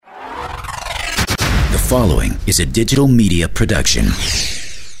following is a digital media production.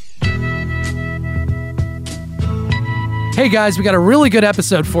 Hey guys, we got a really good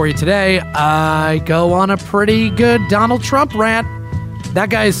episode for you today. I go on a pretty good Donald Trump rant. That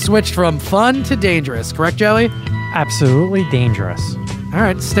guy has switched from fun to dangerous, correct, Joey? Absolutely dangerous. All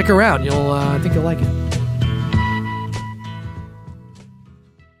right, stick around. I think you'll like it.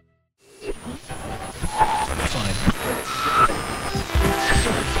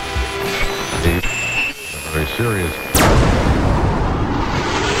 Very serious.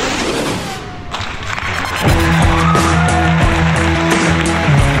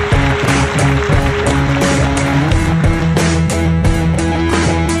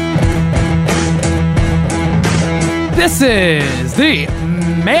 This is the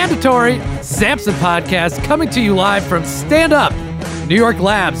mandatory Samson podcast coming to you live from Stand Up New York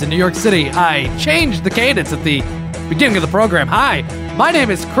Labs in New York City. I changed the cadence at the beginning of the program. Hi, my name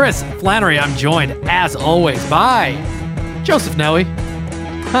is Chris Flannery. I'm joined, as always, by Joseph Noe.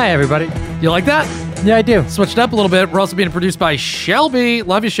 Hi, everybody. You like that? Yeah, I do. Switched up a little bit. We're also being produced by Shelby.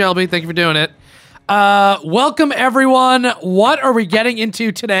 Love you, Shelby. Thank you for doing it. Welcome, everyone. What are we getting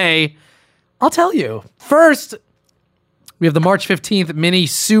into today? I'll tell you. First, we have the March 15th mini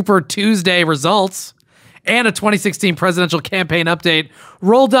Super Tuesday results and a 2016 presidential campaign update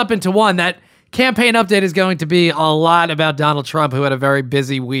rolled up into one. That campaign update is going to be a lot about Donald Trump, who had a very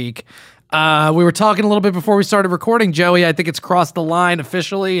busy week. We were talking a little bit before we started recording, Joey. I think it's crossed the line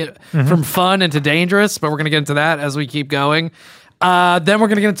officially from fun into dangerous, but we're going to get into that as we keep going. Then we're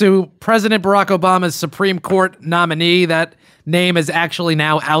going to get into President Barack Obama's Supreme Court nominee. That name is actually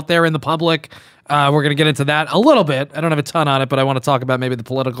now out there in the public. We're going to get into that a little bit. I don't have a ton on it, but I want to talk about maybe the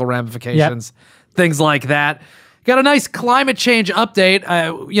political ramifications, things like that. Got a nice climate change update.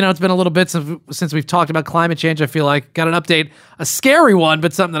 It's been a little bit since we've talked about climate change, I feel like. Got an update, a scary one,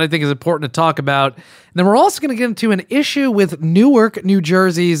 but something that I think is important to talk about. And then we're also going to get into an issue with Newark, New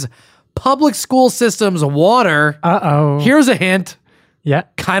Jersey's public school system's water. Uh-oh. Here's a hint. Yeah.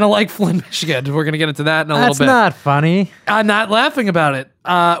 Kind of like Flint, Michigan. We're going to get into that in a little bit. That's not funny. I'm not laughing about it.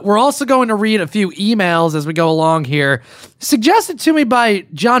 We're also going to read a few emails as we go along here, suggested to me by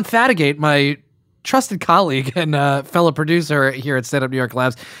John Fatigate, my trusted colleague and fellow producer here at Stand Up New York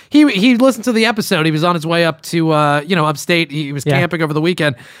Labs. He listened to the episode. He was on his way up to upstate. He was camping over the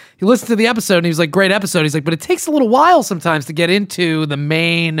weekend. He listened to the episode and he was like, great episode. He's like, but it takes a little while sometimes to get into the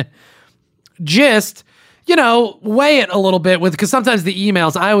main gist. Weigh it a little bit because sometimes the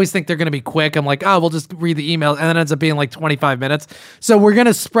emails, I always think they're going to be quick. I'm like, we'll just read the email, and then it ends up being like 25 minutes. So we're going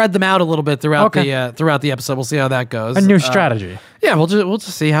to spread them out a little bit throughout the episode. We'll see how that goes. A new strategy. Yeah, we'll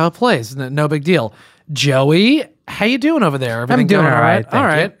just see how it plays. No big deal. Joey, how you doing over there? Everything I'm doing going all right. All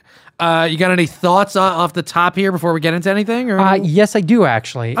right. You got any thoughts off the top here before we get into anything? Or? Yes, I do,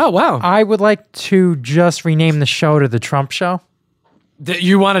 actually. Oh, wow. I would like to just rename the show to The Trump Show.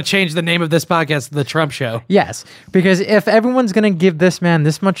 You want to change the name of this podcast to The Trump Show? Yes, because if everyone's going to give this man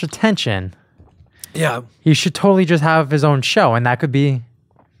this much attention, he should totally just have his own show, and that could be,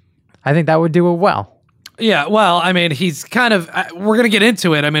 I think that would do it well. Yeah, well, I mean, he's kind of, we're going to get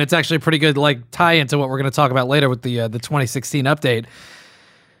into it. I mean, it's actually a pretty good tie into what we're going to talk about later with the 2016 update.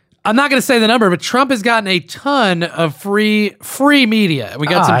 I'm not going to say the number, but Trump has gotten a ton of free media. We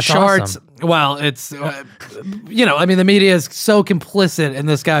got some charts. Awesome. Well, it's, the media is so complicit in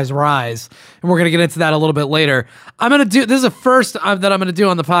this guy's rise, and we're going to get into that a little bit later. This is the first that I'm going to do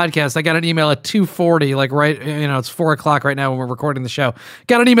on the podcast. I got an email at 2:40, it's 4 o'clock right now when we're recording the show.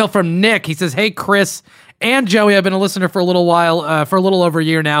 Got an email from Nick. He says, hey, Chris and Joey, I've been a listener for a little while, for a little over a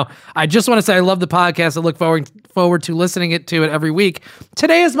year now. I just want to say I love the podcast. I look forward to listening to it every week.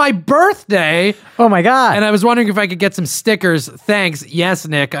 Today is my birthday. Oh my God. And I was wondering if I could get some stickers. Thanks. Yes,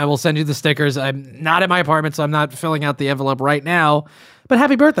 Nick, I will send you the stickers. I'm not at my apartment, so I'm not filling out the envelope right now. But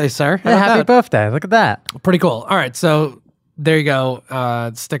happy birthday, sir. Happy birthday. Look at that. Pretty cool. All right, so there you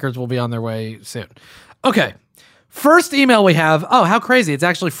go. Stickers will be on their way soon. Okay. First email we have. Oh, how crazy. It's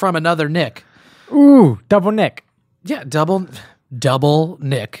actually from another Nick. Ooh, double Nick. Yeah, double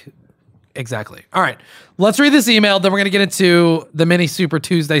Nick. Exactly. All right. Let's read this email. Then we're going to get into the mini Super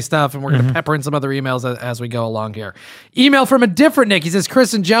Tuesday stuff, and we're going to pepper in some other emails as we go along here. Email from a different Nick. He says,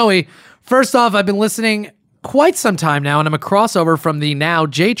 Chris and Joey, first off, I've been listening quite some time now, and I'm a crossover from the now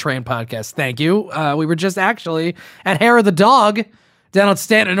J-Train podcast. Thank you. We were just actually at Hair of the Dog down at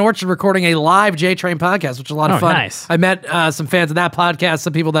Stanton Orchard recording a live J-Train podcast, which was a lot of fun. Nice. I met some fans of that podcast,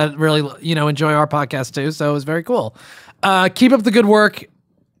 some people that really enjoy our podcast too, so it was very cool. Keep up the good work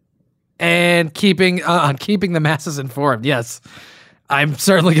and keeping the masses informed. Yes. I'm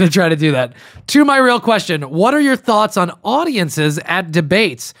certainly going to try to do that. To my real question, what are your thoughts on audiences at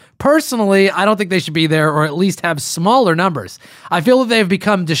debates? Personally, I don't think they should be there or at least have smaller numbers. I feel that they have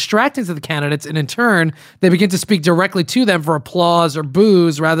become distracting to the candidates, and in turn, they begin to speak directly to them for applause or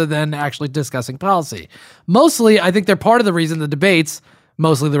boos rather than actually discussing policy. Mostly, I think they're part of the reason the debates,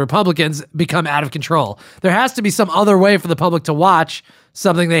 mostly the Republicans, become out of control. There has to be some other way for the public to watch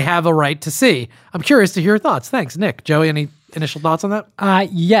something they have a right to see. I'm curious to hear your thoughts. Thanks, Nick. Joey, any initial thoughts on that?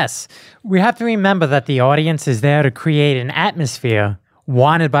 Yes. We have to remember that the audience is there to create an atmosphere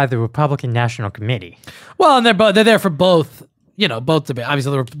wanted by the Republican National Committee. Well, and they're there for both, both debates.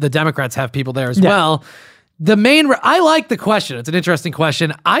 Obviously, the Democrats have people there as well. I like the question. It's an interesting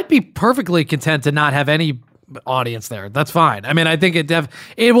question. I'd be perfectly content to not have any audience there. That's fine. I mean, I think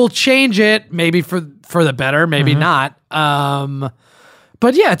it will change it maybe for the better, maybe not.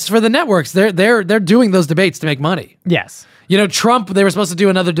 But yeah, it's for the networks. They're doing those debates to make money. Yes. Trump, they were supposed to do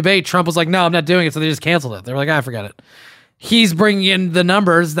another debate. Trump was like, no, I'm not doing it. So they just canceled it. They were like, I forget it. He's bringing in the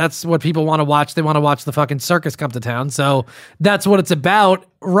numbers. That's what people want to watch. They want to watch the fucking circus come to town. So that's what it's about,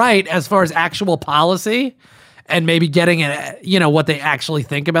 right? As far as actual policy and maybe getting what they actually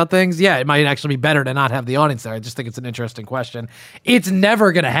think about things. Yeah, it might actually be better to not have the audience there. I just think it's an interesting question. It's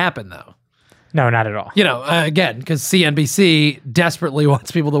never going to happen, though. No, not at all. Again, because CNBC desperately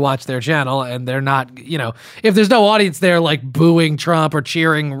wants people to watch their channel, and they're not, if there's no audience there, like booing Trump or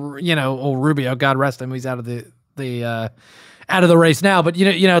cheering, old Rubio, God rest him, he's out of the race now. But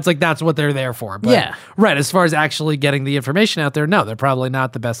it's like that's what they're there for. But, yeah, right. As far as actually getting the information out there, no, they're probably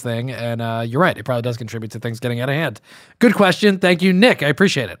not the best thing. And you're right, it probably does contribute to things getting out of hand. Good question, thank you, Nick. I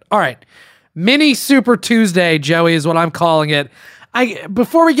appreciate it. All right, Mini Super Tuesday, Joey, is what I'm calling it.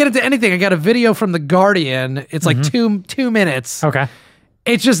 Before we get into anything, I got a video from The Guardian. It's like 2 minutes. Okay.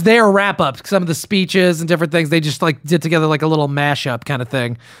 It's just their wrap up, some of the speeches and different things. They just like did together like a little mashup kind of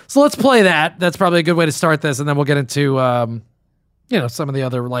thing. So let's play that. That's probably a good way to start this, and then we'll get into some of the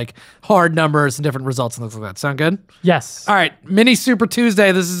other like hard numbers and different results and things like that. Sound good? Yes. All right. Mini Super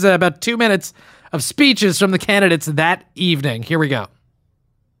Tuesday. This is about 2 minutes of speeches from the candidates that evening. Here we go.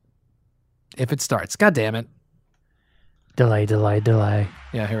 If it starts. God damn it. Delay.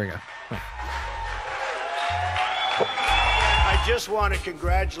 Yeah, here we go. I just want to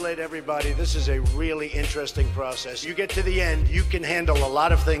congratulate everybody. This is a really interesting process. You get to the end, you can handle a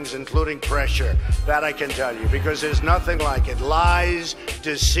lot of things, including pressure. That I can tell you, because there's nothing like it. Lies,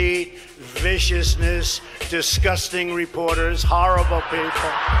 deceit, viciousness, disgusting reporters, horrible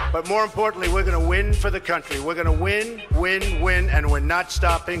people. But more importantly, we're going to win for the country. We're going to win, and we're not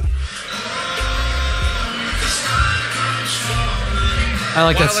stopping. I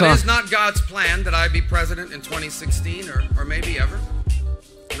like that song. While it is not God's plan that I be president in 2016 or maybe ever,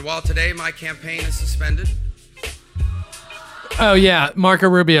 and while today my campaign is suspended. Oh yeah, Marco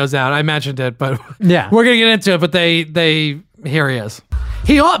Rubio's out. I mentioned it, but yeah, we're gonna get into it. But they here he is.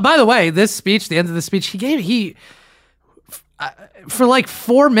 By the way, this speech, the end of the speech, he for like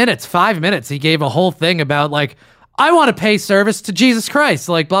 5 minutes, he gave a whole thing about like, I want to pay service to Jesus Christ,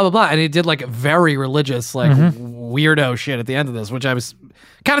 like blah, blah, blah. And he did like very religious, like weirdo shit at the end of this, which I was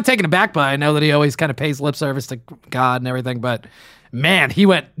kind of taken aback by. I know that he always kind of pays lip service to God and everything, but man, he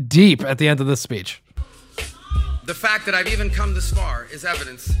went deep at the end of this speech. The fact that I've even come this far is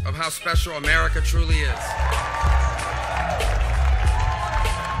evidence of how special America truly is.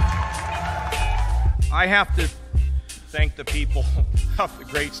 I have to thank the people of the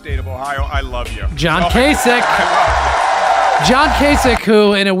great state of Ohio. I love you. John Kasich. John Kasich,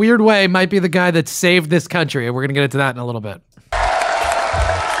 who in a weird way might be the guy that saved this country. And we're going to get into that in a little bit.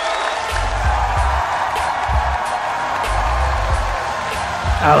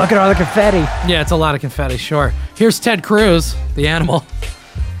 Oh, look at all the confetti. Yeah, it's a lot of confetti, sure. Here's Ted Cruz, the animal.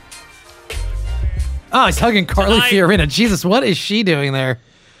 Oh, he's hugging Carly Fiorina. Jesus, what is she doing there?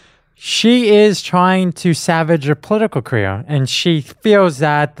 She is trying to salvage a political career, and she feels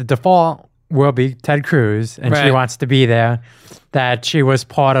that the default will be Ted Cruz, and she wants to be there, that she was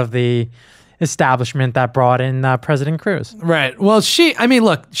part of the establishment that brought in President Cruz. Right. Well, she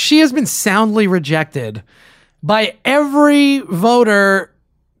has been soundly rejected by every voter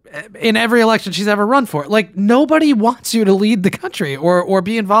in every election she's ever run for. Like, nobody wants you to lead the country or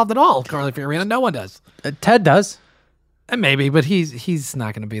be involved at all, Carly Fiorina. No one does. Ted does. Maybe, but he's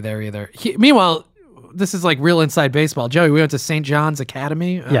not going to be there either. Meanwhile, this is like real inside baseball. Joey, we went to St. John's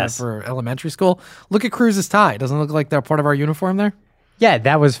Academy for elementary school. Look at Cruz's tie. Doesn't it look like they're part of our uniform there? Yeah,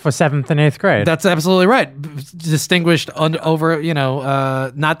 that was for 7th and 8th grade. That's absolutely right. Distinguished over,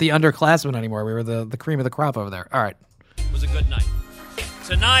 not the underclassmen anymore. We were the cream of the crop over there. All right. It was a good night.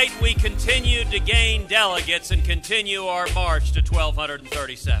 Tonight, we continue to gain delegates and continue our march to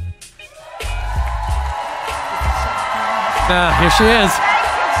 1,237. Here she is.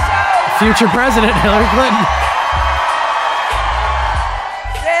 Future President Hillary Clinton.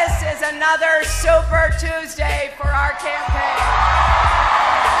 This is another Super Tuesday for our campaign.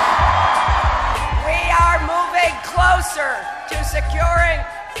 We are moving closer to securing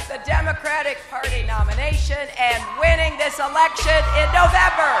the Democratic Party nomination and winning this election in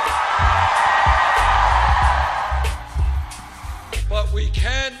November. But we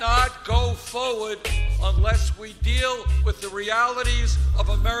cannot go forward unless we deal with the realities of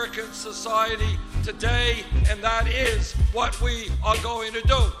American society today, and that is what we are going to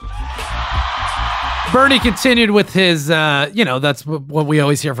do. Bernie continued with his, that's what we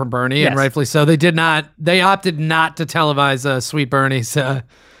always hear from Bernie, and rightfully so. They opted not to televise Sweet Bernie's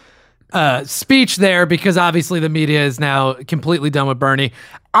speech there because obviously the media is now completely done with Bernie.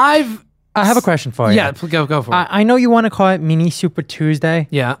 I have a question for you. Yeah, go for it. I know you want to call it Mini Super Tuesday.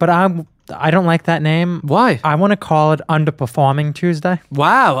 Yeah. But I don't like that name. Why? I want to call it Underperforming Tuesday.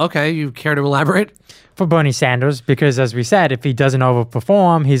 Wow. Okay. You care to elaborate? For Bernie Sanders, because as we said, if he doesn't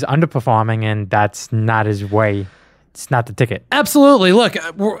overperform, he's underperforming, and that's not his way. It's not the ticket. Absolutely. Look,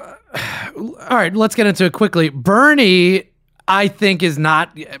 all right, let's get into it quickly. Bernie, I think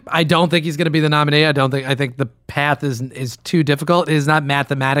I don't think he's going to be the nominee. I think the path is too difficult. It is not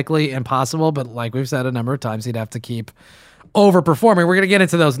mathematically impossible, but like we've said a number of times, he'd have to keep overperforming. We're going to get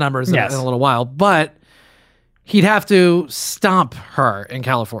into those numbers in a little while, but he'd have to stomp her in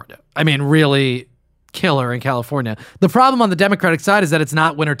California. I mean, really kill her in California. The problem on the Democratic side is that it's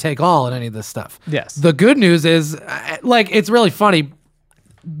not winner take all in any of this stuff. Yes. The good news is, it's really funny.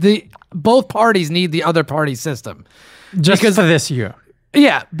 Both parties need the other party's system. Just for this year.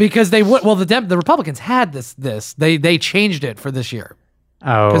 Yeah, because they would. Well, the Republicans had this. They changed it for this year.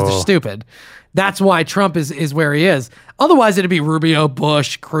 Oh, because they're stupid. That's why Trump is where he is. Otherwise, it'd be Rubio,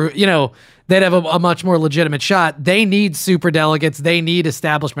 Bush, Cruz. They'd have a much more legitimate shot. They need super delegates. They need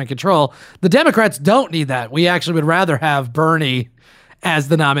establishment control. The Democrats don't need that. We actually would rather have Bernie as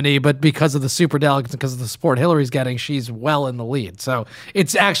the nominee, but because of the super delegates and because of the support Hillary's getting, she's well in the lead. So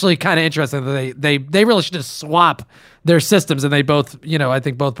it's actually kind of interesting that they really should just swap their systems, and they both, I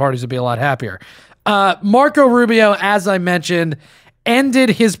think both parties would be a lot happier. Marco Rubio, as I mentioned, ended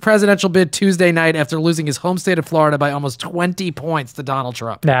his presidential bid Tuesday night after losing his home state of Florida by almost 20 points to Donald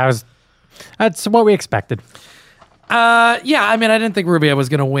Trump. That's what we expected. I didn't think Rubio was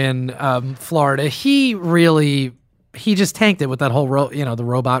going to win Florida. He just tanked it with that whole the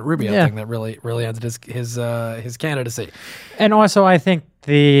robot Rubio thing that really ended his candidacy. And also, I think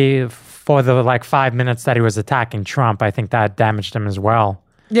for the 5 minutes that he was attacking Trump, I think that damaged him as well.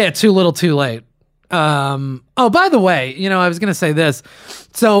 Yeah, too little, too late. By the way, I was going to say this.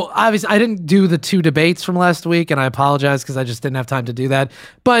 So obviously I didn't do the 2 debates from last week, and I apologize because I just didn't have time to do that.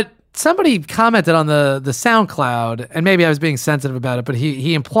 But somebody commented on the SoundCloud, and maybe I was being sensitive about it, but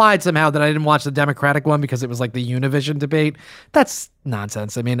he implied somehow that I didn't watch the Democratic one because it was like the Univision debate. That's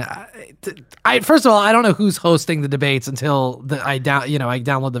nonsense. I mean, first of all, I don't know who's hosting the debates until I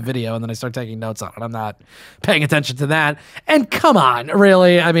download the video and then I start taking notes on it. I'm not paying attention to that. And come on,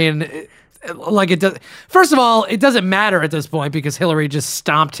 really? I mean, it does. First of all, it doesn't matter at this point because Hillary just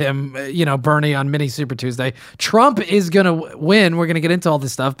stomped him, Bernie on Mini Super Tuesday. Trump is going to win. We're going to get into all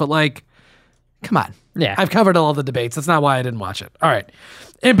this stuff, but come on. Yeah. I've covered all the debates. That's not why I didn't watch it. All right.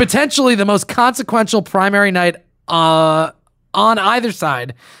 And potentially the most consequential primary night on either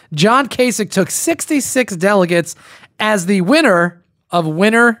side, John Kasich took 66 delegates as the winner of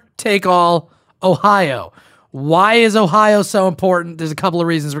Winner Take All Ohio. Why is Ohio so important? There's a couple of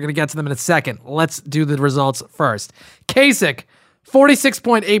reasons. We're going to get to them in a second. Let's do the results first. Kasich,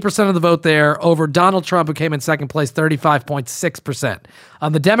 46.8% of the vote there over Donald Trump, who came in second place, 35.6%.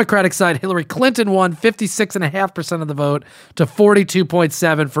 On the Democratic side, Hillary Clinton won 56.5% of the vote to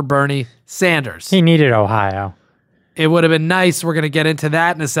 42.7% for Bernie Sanders. He needed Ohio. It would have been nice. We're going to get into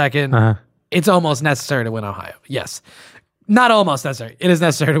that in a second. It's almost necessary to win Ohio. Yes. Not almost necessary. It is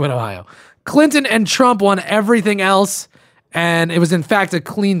necessary to win Ohio. Clinton and Trump won everything else, and it was, in fact, a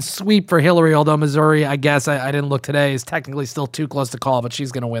clean sweep for Hillary, although Missouri, I guess, I didn't look today, is technically still too close to call, but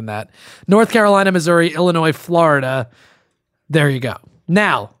she's going to win that. North Carolina, Missouri, Illinois, Florida. There you go.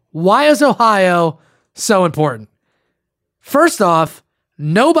 Now, why is Ohio so important? First off,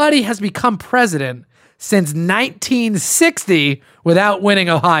 nobody has become president since 1960 without winning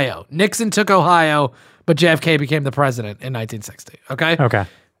Ohio. Nixon took Ohio, but JFK became the president in 1960, okay? Okay.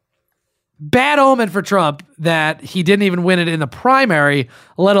 bad omen for Trump that he didn't even win it in the primary,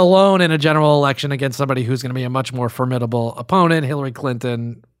 let alone in a general election against somebody who's going to be a much more formidable opponent, Hillary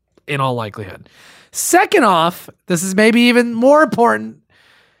Clinton, in all likelihood. Second off, this is maybe even more important.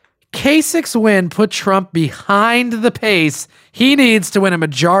 Kasich's win put Trump behind the pace he needs to win a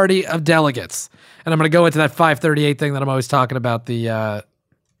majority of delegates. And I'm going to go into that 538 thing that I'm always talking about, the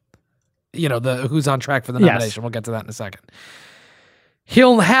who's on track for the nomination. Yes. We'll get to that in a second.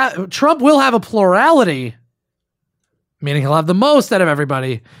 Trump will have a plurality, meaning he'll have the most out of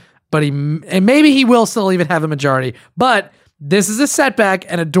everybody, and maybe he will still even have a majority. But this is a setback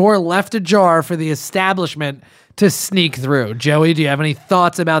and a door left ajar for the establishment to sneak through. Joey, do you have any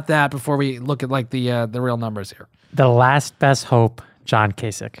thoughts about that before we look at the real numbers here? The last best hope, John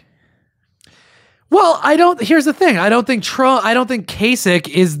Kasich. Well, here's the thing. I don't think Kasich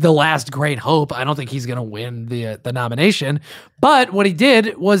is the last great hope. I don't think he's going to win the nomination. But what he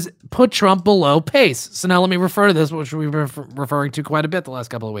did was put Trump below pace. So now let me refer to this, which we've been referring to quite a bit the last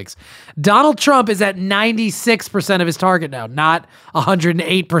couple of weeks. Donald Trump is at 96% of his target now, not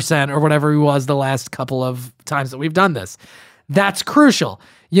 108% or whatever he was the last couple of times that we've done this. That's crucial.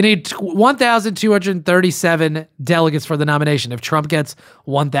 You need 1,237 delegates for the nomination. If Trump gets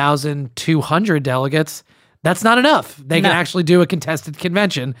 1,200 delegates, that's not enough. They can actually do a contested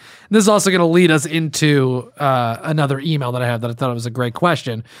convention. This is also going to lead us into another email that I have that I thought was a great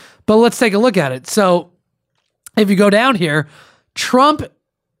question. But let's take a look at it. So if you go down here, Trump,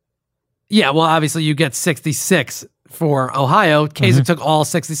 obviously you get 66 for Ohio. Kasich took all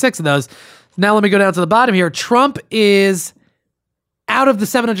 66 of those. Now let me go down to the bottom here. Trump is... out of the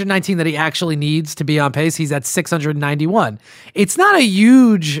 719 that he actually needs to be on pace, he's at 691. It's not a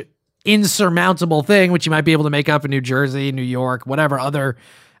huge, insurmountable thing, which you might be able to make up in New Jersey, New York, whatever other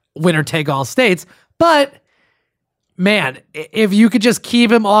winner-take-all states. But, man, if you could just keep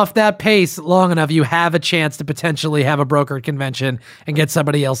him off that pace long enough, you have a chance to potentially have a brokered convention and get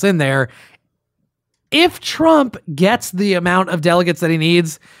somebody else in there. If Trump gets the amount of delegates that he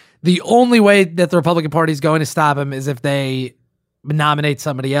needs, the only way that the Republican Party is going to stop him is if they nominate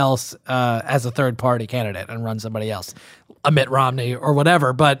somebody else as a third-party candidate and run somebody else, a Mitt Romney or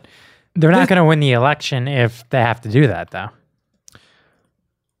whatever. But they're not going to win the election if they have to do that, though.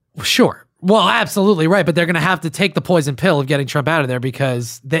 Sure. Well, absolutely right. But they're going to have to take the poison pill of getting Trump out of there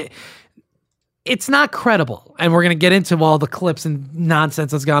because it's not credible. And we're going to get into all the clips and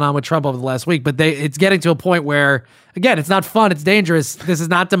nonsense that's gone on with Trump over the last week. But it's getting to a point where, again, it's not fun. It's dangerous. This is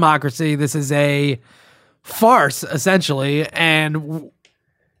not democracy. This is a farce, essentially. And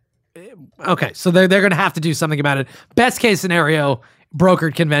okay, so they're going to have to do something about it. Best case scenario,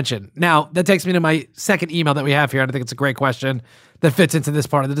 brokered convention. Now, that takes me to my second email that we have here, and I think it's a great question that fits into this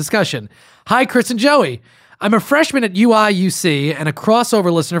part of the discussion. Hi, Chris and Joey. I'm a freshman at UIUC and a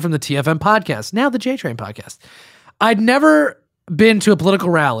crossover listener from the TFM podcast, now the J-Train podcast. I'd never been to a political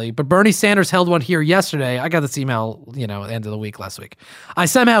rally, but Bernie Sanders held one here yesterday. I got this email, at the end of the week last week. I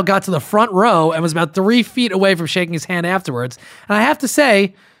somehow got to the front row and was about 3 feet away from shaking his hand afterwards. And I have to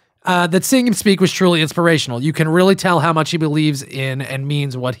say that seeing him speak was truly inspirational. You can really tell how much he believes in and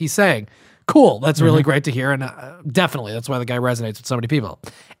means what he's saying. Cool. That's really great to hear. And definitely, that's why the guy resonates with so many people.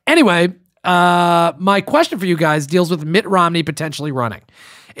 Anyway, my question for you guys deals with Mitt Romney potentially running.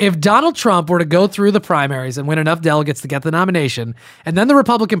 If Donald Trump were to go through the primaries and win enough delegates to get the nomination, and then the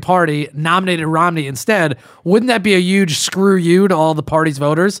Republican Party nominated Romney instead, wouldn't that be a huge screw you to all the party's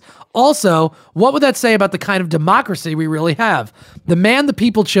voters? Also, what would that say about the kind of democracy we really have? The man the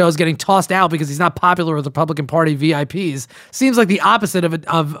people chose getting tossed out because he's not popular with Republican Party VIPs seems like the opposite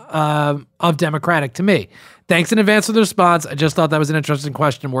of democratic to me. Thanks in advance for the response. I just thought that was an interesting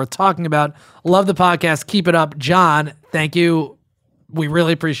question worth talking about. Love the podcast. Keep it up. John, thank you. We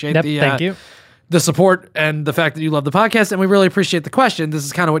really appreciate the support and the fact that you love the podcast, and we really appreciate the question. This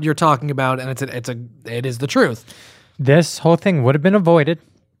is kind of what you're talking about, and it is the truth. This whole thing would have been avoided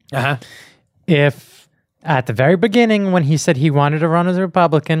if at the very beginning when he said he wanted to run as a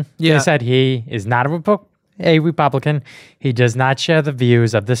Republican, they said he is not a Republican. He does not share the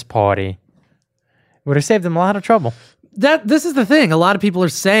views of this party. Would have saved them a lot of trouble. This is the thing. A lot of people are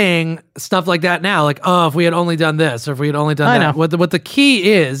saying stuff like that now, like, oh, if we had only done this, or if we had only done that. What the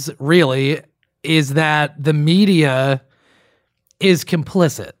key is, really, is that the media is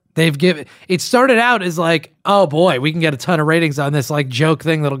complicit. It started out as like, oh boy, we can get a ton of ratings on this like joke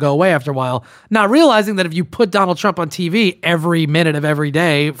thing that'll go away after a while. Not realizing that if you put Donald Trump on TV every minute of every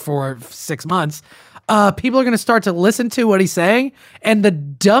day for 6 months, people are going to start to listen to what he's saying, and the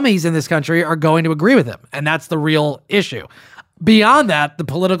dummies in this country are going to agree with him. And that's the real issue. Beyond that, the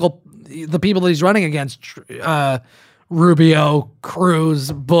people that he's running against Rubio,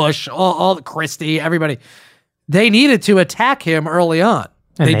 Cruz, Bush, all Christie, everybody. They needed to attack him early on.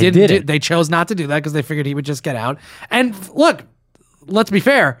 And they didn't. They chose not to do that because they figured he would just get out. And look, let's be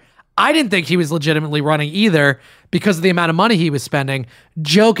fair. I didn't think he was legitimately running either because of the amount of money he was spending.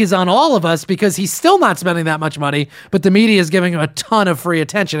 Joke is on all of us because he's still not spending that much money, but the media is giving him a ton of free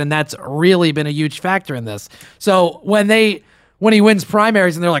attention, and that's really been a huge factor in this. So when he wins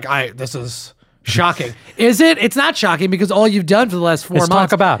primaries and they're like, this is shocking. Is it? It's not shocking because all you've done for the last 4 months.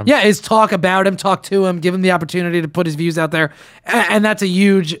 Talk about him. Yeah, is talk about him, talk to him, give him the opportunity to put his views out there. And that's a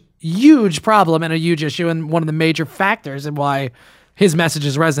huge, huge problem and a huge issue and one of the major factors in why his message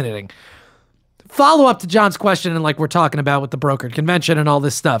is resonating. Follow up to John's question and like we're talking about with the brokered convention and all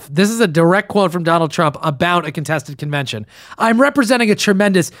this stuff. This is a direct quote from Donald Trump about a contested convention. I'm representing a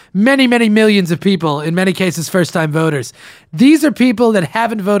tremendous many, many millions of people, in many cases first-time voters. These are people that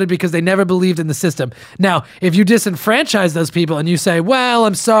haven't voted because they never believed in the system. Now, if you disenfranchise those people and you say, well,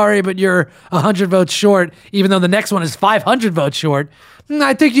 I'm sorry, but you're 100 votes short, even though the next one is 500 votes short,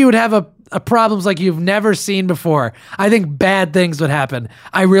 I think you would have a problems like you've never seen before. I think bad things would happen.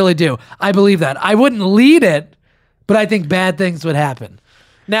 I really do. I believe that. I wouldn't lead it, but I think bad things would happen.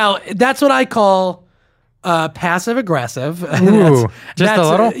 Now, that's what I call passive aggressive. Ooh, just a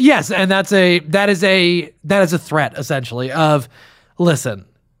little? Yes, and that is a threat essentially of, listen,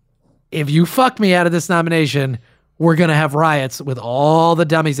 if you fuck me out of this nomination, we're going to have riots with all the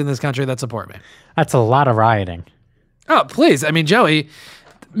dummies in this country that support me. That's a lot of rioting. Oh, please. I mean, Joey,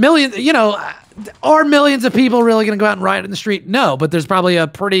 millions, are millions of people really going to go out and riot in the street? No, but there's probably a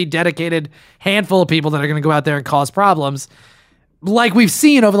pretty dedicated handful of people that are going to go out there and cause problems like we've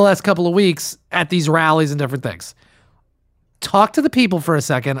seen over the last couple of weeks at these rallies and different things. Talk to the people for a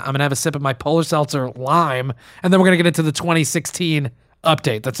second. I'm going to have a sip of my Polar Seltzer Lime, and then we're going to get into the 2016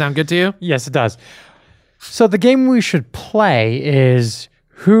 update. That sound good to you? Yes, it does. So the game we should play is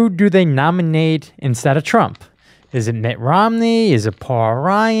who do they nominate instead of Trump? Is it Mitt Romney? Is it Paul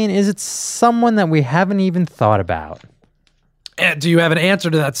Ryan? Is it someone that we haven't even thought about? Do you have an answer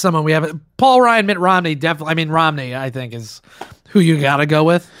to that? Someone we haven't. Paul Ryan, Mitt Romney, definitely. I mean, Romney, I think, is who you got to go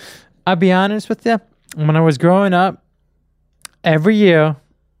with. I'll be honest with you. When I was growing up, every year,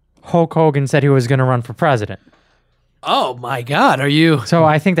 Hulk Hogan said he was going to run for president. Oh, my God. Are you? So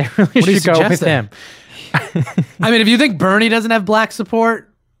I think they really should go with him. I mean, if you think Bernie doesn't have black support,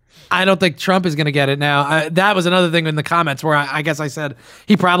 I don't think Trump is going to get it now. That was another thing in the comments where I guess I said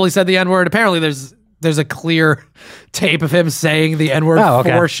he probably said the N-word. Apparently, there's a clear tape of him saying the N-word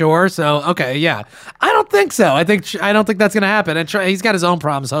for sure. So, okay, yeah. I don't think so. I don't think that's going to happen. And he's got his own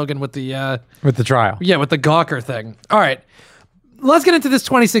problems, Hogan, with the trial. Yeah, with the Gawker thing. All right. Let's get into this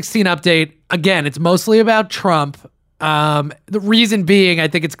 2016 update. Again, it's mostly about Trump. The reason being, I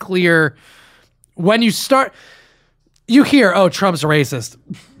think it's clear when you hear, oh, Trump's racist.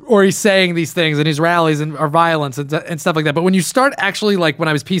 Or he's saying these things and his rallies are violence and stuff like that. But when you start actually, like when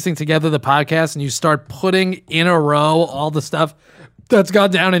I was piecing together the podcast and you start putting in a row all the stuff that's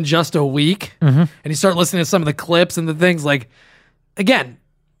gone down in just a week, and you start listening to some of the clips and the things, like, again,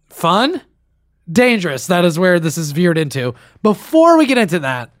 fun, dangerous. That is where this is veered into. Before we get into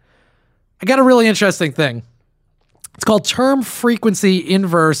that, I got a really interesting thing. It's called term frequency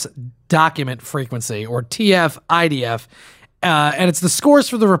inverse document frequency, or TF-IDF. And it's the scores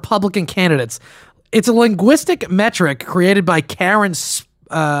for the Republican candidates. It's a linguistic metric created by Karen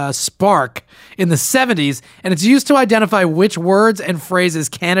Spark in the 70s, and it's used to identify which words and phrases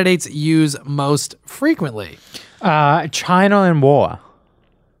candidates use most frequently. China and war.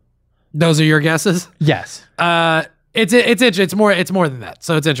 Those are your guesses? Yes. It's more than that.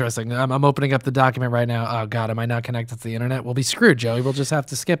 So it's interesting. I'm opening up the document right now. Oh God, am I not connected to the internet? We'll be screwed, Joey. We'll just have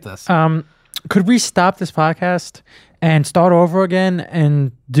to skip this. Could we stop this podcast and start over again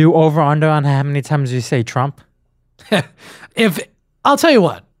and do over under on how many times you say Trump? I'll tell you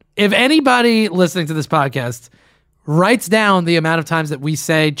what, if anybody listening to this podcast writes down the amount of times that we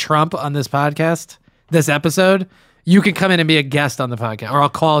say Trump on this podcast, this episode, you can come in and be a guest on the podcast, or I'll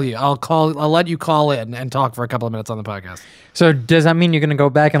call you. I'll let you call in and talk for a couple of minutes on the podcast. So does that mean you're going to go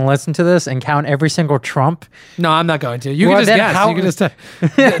back and listen to this and count every single Trump? No, I'm not going to. You can just guess. You can just.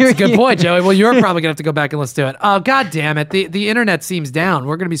 That's a good point, Joey. Well, you're probably going to have to go back and listen to it. Oh, God damn it. The internet seems down.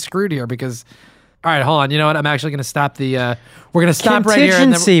 We're going to be screwed here because. All right, hold on. You know what? I'm actually going to stop the. We're going to stop right here.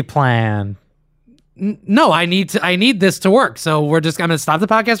 Contingency plan. No, I need this to work. So I'm going to stop the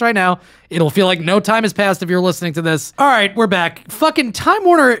podcast right now. It'll feel like no time has passed if you're listening to this. All right, we're back. Fucking Time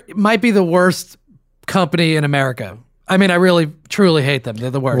Warner might be the worst company in America. I mean, I really, truly hate them.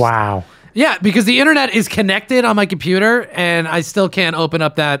 They're the worst. Wow. Yeah, because the internet is connected on my computer, and I still can't open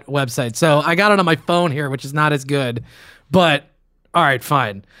up that website. So I got it on my phone here, which is not as good. But, all right,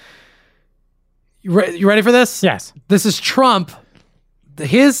 fine. You ready for this? Yes. This is Trump.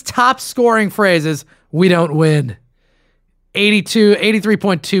 His top scoring phrase is, "We don't win."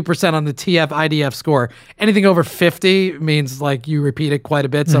 83.2% on the TF-IDF score. Anything over 50 means like you repeat it quite a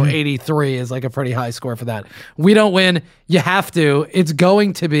bit. So 83 is like a pretty high score for that. We don't win. You have to. It's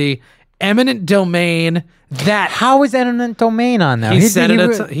going to be eminent domain. That How is eminent domain on there? he said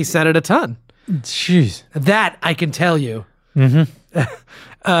it a ton. Jeez. That I can tell you. A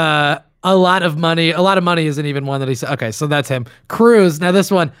lot of money. A lot of money isn't even one that he said. Okay, so that's him. Cruz. Now this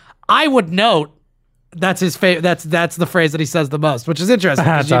one, I would note. That's his favorite. That's the phrase that he says the most, which is interesting.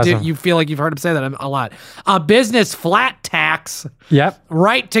 That's awesome. You feel like you've heard him say that a lot. A business flat tax. Yep.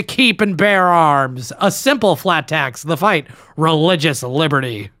 Right to keep and bear arms. A simple flat tax. The fight. Religious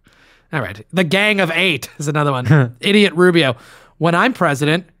liberty. All right. The Gang of Eight is another one. Idiot Rubio. When I'm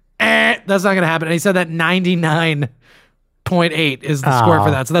president, that's not going to happen. And he said that 99.8 is the score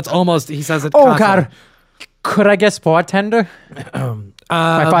for that. So that's almost, he says it constantly. God. Could I guess bartender?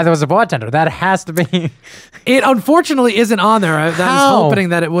 My father was a bartender. That has to be. It unfortunately isn't on there. I was hoping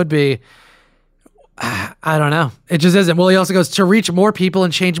that it would be. I don't know. It just isn't. Well, he also goes to reach more people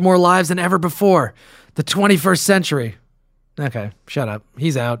and change more lives than ever before. The 21st century. Okay, shut up.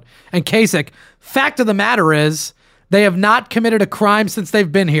 He's out. And Kasich, fact of the matter is, they have not committed a crime since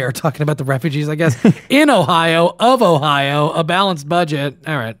they've been here. Talking about the refugees, I guess. In Ohio, of Ohio, a balanced budget.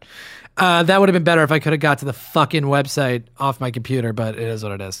 All right. That would have been better if I could have got to the fucking website off my compuber, but it is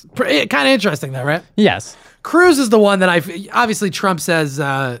what it is. Kind of interesting, though, right? Yes. Cruz is the one that obviously Trump says,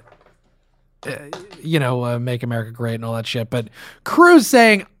 make America great and all that shit. But Cruz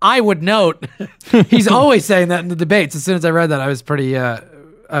saying, I would note, he's always saying that in the debates. As soon as I read that, I was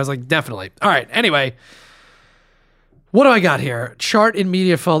like, definitely. All right. Anyway, what do I got here? Chart in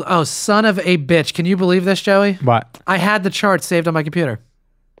media fold. Oh, son of a bitch. Can you believe this, Joey? What? I had the chart saved on my computer.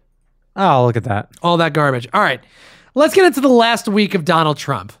 Oh, look at that. All that garbage. All right. Let's get into the last week of Donald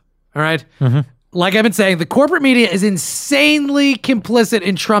Trump. All right. Like I've been saying, the corporate media is insanely complicit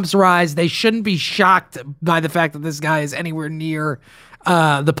in Trump's rise. They shouldn't be shocked by the fact that this guy is anywhere near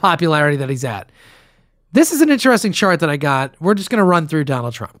the popularity that he's at. This is an interesting chart that I got. We're just going to run through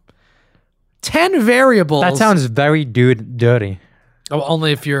Donald Trump. 10 variables. That sounds very dirty. Oh,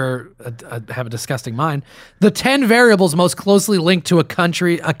 only if you're have a disgusting mind. The 10 variables most closely linked to a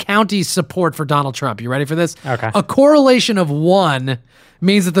county's support for Donald Trump. You ready for this? Okay. A correlation of 1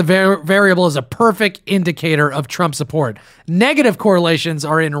 means that the variable is a perfect indicator of Trump support. Negative correlations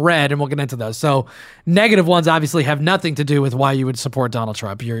are in red, and we'll get into those. So negative ones obviously have nothing to do with why you would support Donald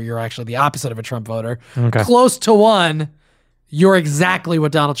Trump. You're actually the opposite of a Trump voter. Okay. Close to 1, you're exactly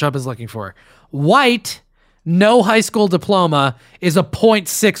what Donald Trump is looking for. White, no high school diploma, is a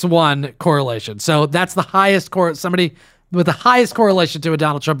 0.61 correlation. So that's the highest somebody with the highest correlation to a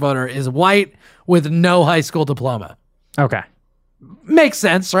Donald Trump voter is white with no high school diploma. Okay. Makes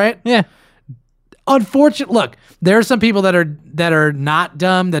sense, right? Yeah. Unfortunately, look, there are some people that are not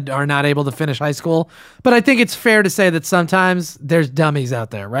dumb, that are not able to finish high school, but I think it's fair to say that sometimes there's dummies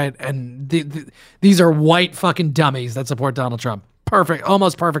out there, right? And these are white fucking dummies that support Donald Trump. Perfect,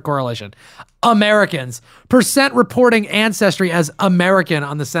 almost perfect correlation. Americans, percent reporting ancestry as American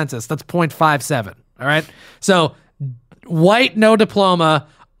on the census. That's 0.57. All right. So white, no diploma,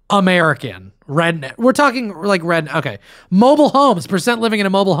 American, redneck. We're talking like red. Okay. Mobile homes, percent living in a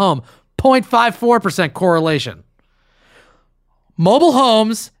mobile home, 0.54% correlation. Mobile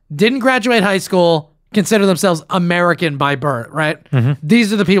homes, didn't graduate high school, consider themselves American by birth, right?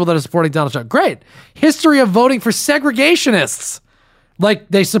 These are the people that are supporting Donald Trump. Great. History of voting for segregationists. Like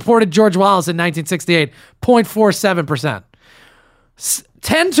they supported George Wallace in 1968, 0.47%.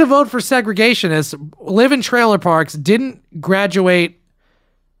 Tend to vote for segregationists, live in trailer parks, didn't graduate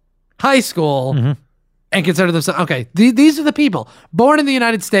high school, and consider themselves, okay, these are the people born in the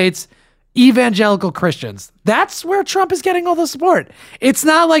United States, evangelical Christians. That's where Trump is getting all the support. It's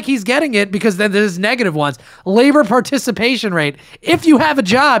not like he's getting it because then there's negative ones. Labor participation rate. If you have a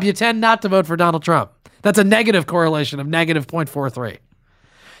job, you tend not to vote for Donald Trump. That's a negative correlation of negative 0.43.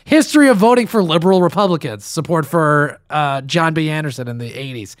 History of voting for liberal Republicans. Support for John B. Anderson in the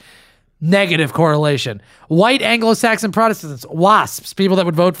 80s. Negative correlation. White Anglo-Saxon Protestants, WASPs, people that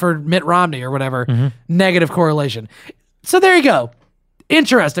would vote for Mitt Romney or whatever. Negative correlation. So there you go.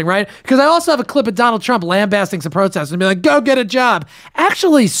 Interesting, right? Because I also have a clip of Donald Trump lambasting some protesters and be like, go get a job.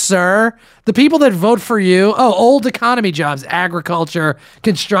 Actually, sir, the people that vote for you, old economy jobs, agriculture,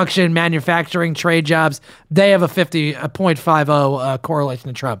 construction, manufacturing, trade jobs, they have a 0.50 correlation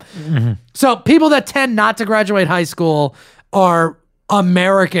to Trump. Mm-hmm. So people that tend not to graduate high school are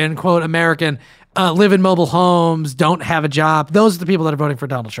American, quote, American, live in mobile homes, don't have a job. Those are the people that are voting for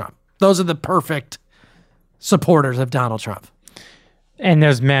Donald Trump. Those are the perfect supporters of Donald Trump. And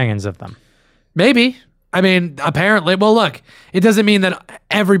there's millions of them. Maybe. I mean, apparently. Well, look, it doesn't mean that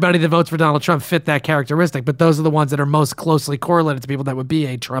everybody that votes for Donald Trump fit that characteristic, but those are the ones that are most closely correlated to people that would be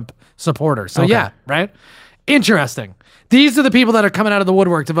a Trump supporter. So yeah, right? Interesting. These are the people that are coming out of the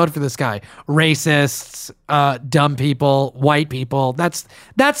woodwork to vote for this guy. Racists, dumb people, white people. That's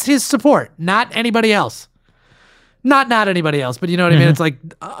his support, not anybody else. Not anybody else, but you know what I mean? It's like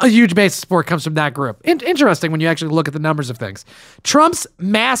a huge base of support comes from that group. Interesting when you actually look at the numbers of things. Trump's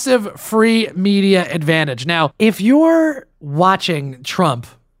massive free media advantage. Now, if you're watching Trump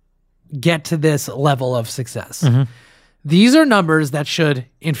get to this level of success, these are numbers that should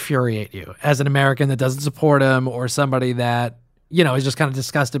infuriate you as an American that doesn't support him or somebody that, is just kind of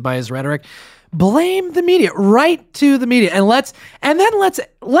disgusted by his rhetoric. Blame the media, right to the media. And let's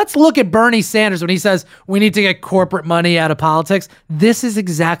look at Bernie Sanders when he says we need to get corporate money out of politics. This is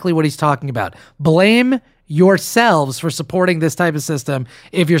exactly what he's talking about. Blame yourselves for supporting this type of system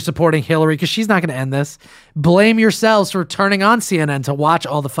if you're supporting Hillary, because she's not going to end this. Blame yourselves for turning on CNN to watch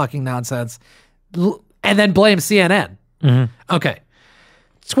all the fucking nonsense. And then blame CNN. Okay.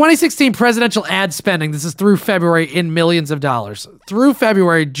 2016 presidential ad spending. This is through February in millions of dollars. Through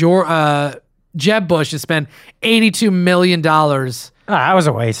February, Jeb Bush has spent $82 million. That was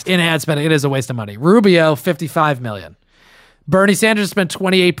a waste. In ad spending. It is a waste of money. Rubio, $55 million. Bernie Sanders spent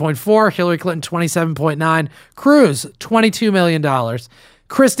 $28.4, Hillary Clinton, $27.9, Cruz, $22 million.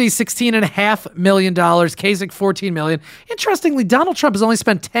 Christie, $16.5 million, Kasich, $14 million. Interestingly, Donald Trump has only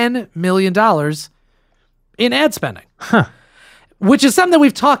spent $10 million in ad spending. Which is something that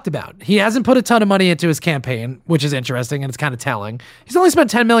we've talked about. He hasn't put a ton of money into his campaign, which is interesting and it's kind of telling. He's only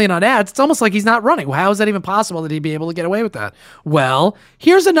spent $10 million on ads. It's almost like he's not running. How is that even possible that he'd be able to get away with that? Well,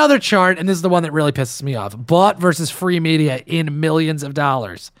 here's another chart, and this is the one that really pisses me off. Bought versus free media in millions of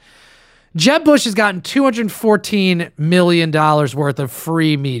dollars. Jeb Bush has gotten $214 million worth of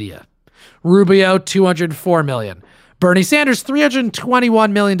free media. Rubio, $204 million. Bernie Sanders,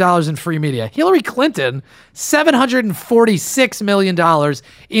 $321 million in free media. Hillary Clinton, $746 million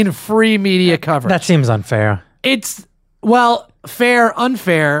in free media coverage. That seems unfair. It's, fair,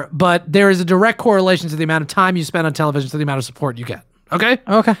 unfair, but there is a direct correlation to the amount of time you spend on television to the amount of support you get. Okay?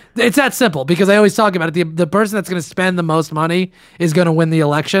 Okay. It's that simple because I always talk about it. The person that's going to spend the most money is going to win the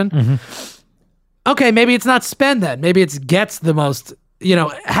election. Okay, maybe it's not spend then. Maybe it's gets the most,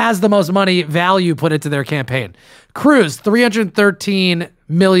 has the most money value put into their campaign. Cruz, $313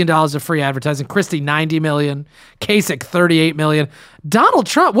 million of free advertising. Christie, $90 million. Kasich, $38 million. Donald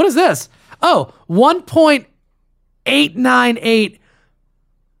Trump, what is this? $1.898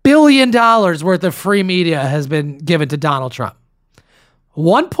 billion worth of free media has been given to Donald Trump.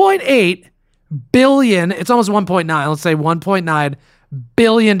 1.8 billion, it's almost 1.9, let's say $1.9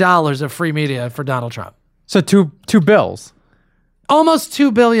 billion of free media for Donald Trump. So two bills. Almost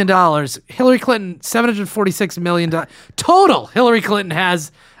 $2 billion. Hillary Clinton, $746 million. Total, Hillary Clinton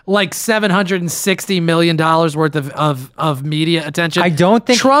has like $760 million worth of media attention. I don't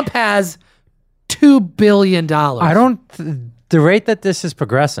think... Trump has $2 billion. The rate that this is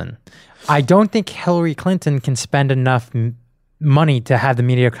progressing, I don't think Hillary Clinton can spend enough money to have the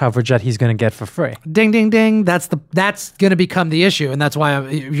media coverage that he's going to get for free. Ding, ding, ding. That's going to become the issue, and that's why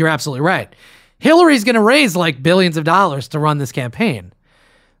you're absolutely right. Hillary's going to raise like billions of dollars to run this campaign.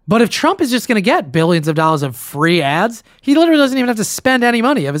 But if Trump is just going to get billions of dollars of free ads, he literally doesn't even have to spend any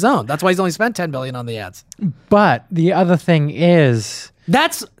money of his own. That's why he's only spent $10 billion on the ads. But the other thing is...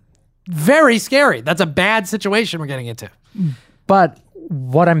 That's very scary. That's a bad situation we're getting into. But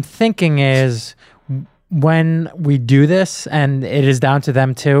what I'm thinking is when we do this, and it is down to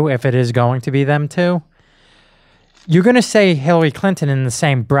them too, if it is going to be them too, you're going to say Hillary Clinton in the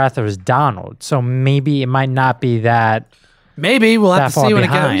same breath as Donald. So maybe it might not be that. Maybe we'll have to see when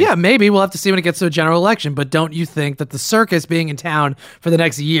behind. it gets. Yeah, maybe we'll have to see when it gets to a general election. But don't you think that the circus being in town for the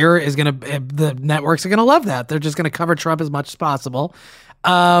next year is going to? The networks are going to love that. They're just going to cover Trump as much as possible.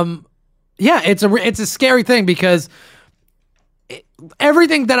 Yeah, it's a scary thing because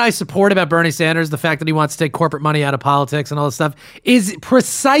everything that I support about Bernie Sanders, the fact that he wants to take corporate money out of politics and all this stuff, is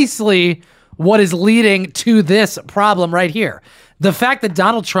precisely what is leading to this problem right here. The fact that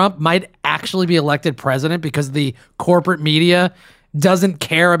Donald Trump might actually be elected president because the corporate media doesn't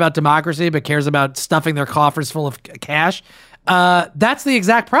care about democracy but cares about stuffing their coffers full of cash, that's the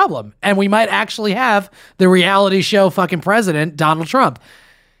exact problem. And we might actually have the reality show fucking president, Donald Trump.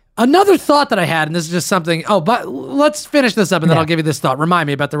 Another thought that I had, and this is just something, but let's finish this up and then I'll give you this thought. Remind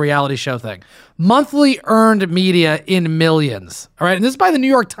me about the reality show thing. Monthly earned media in millions. All right. And this is by the New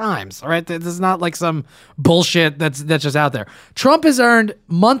York Times. All right. This is not like some bullshit that's just out there. Trump has earned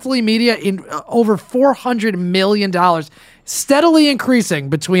monthly media in over $400 million, steadily increasing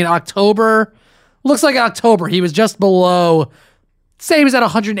between October. Looks like October, he was just below, say he was at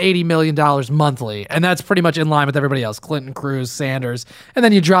 $180 million monthly, and that's pretty much in line with everybody else, Clinton, Cruz, Sanders, and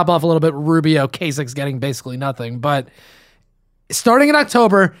then you drop off a little bit, Rubio, Kasich's getting basically nothing, but starting in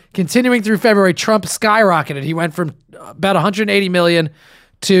October, continuing through February, Trump skyrocketed. He went from about $180 million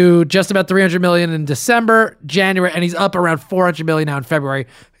to just about $300 million in December, January, and he's up around $400 million now in February,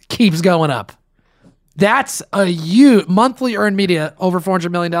 keeps going up. That's a huge, monthly earned media, over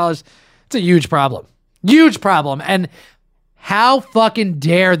 $400 million, it's a huge problem. Huge problem. And how fucking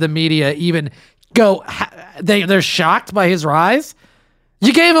dare the media even go? They're shocked by his rise.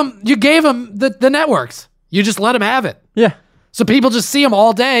 You gave him the networks. You just let him have it. Yeah. So people just see him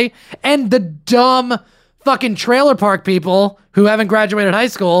all day. And the dumb fucking trailer park people who haven't graduated high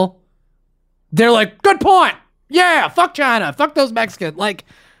school, they're like, good point. Yeah, fuck China. Fuck those Mexicans. Like,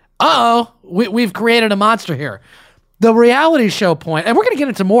 we've created a monster here. The reality show point, and we're going to get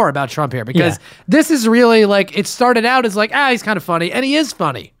into more about Trump here because this is really like, it started out as like, he's kind of funny, and he is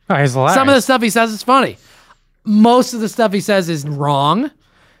funny. Oh, he's hilarious. Some of the stuff he says is funny. Most of the stuff he says is wrong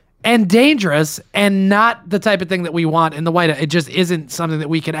and dangerous and not the type of thing that we want in the White House. It just isn't something that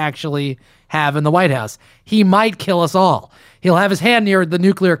we can actually have in the White House. He might kill us all. He'll have his hand near the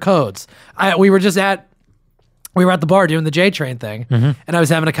nuclear codes. We were at the bar doing the J Train thing, and I was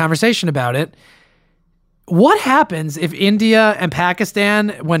having a conversation about it. What happens if India and Pakistan,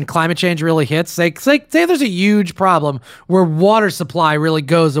 when climate change really hits, say there's a huge problem where water supply really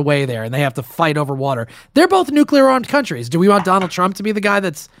goes away there and they have to fight over water? They're both nuclear-armed countries. Do we want Donald Trump to be the guy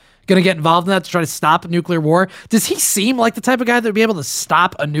that's going to get involved in that to try to stop a nuclear war? Does he seem like the type of guy that would be able to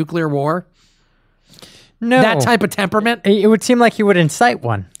stop a nuclear war? No. That type of temperament? It would seem like he would incite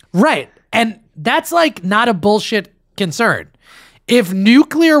one. Right. And that's like not a bullshit concern. If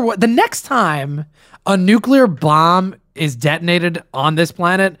the next time a nuclear bomb is detonated on this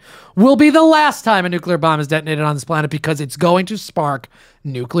planet will be the last time a nuclear bomb is detonated on this planet because it's going to spark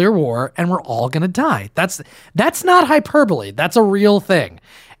nuclear war and we're all going to die. That's not hyperbole. That's a real thing.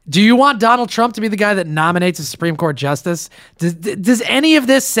 Do you want Donald Trump to be the guy that nominates a Supreme Court justice? Does any of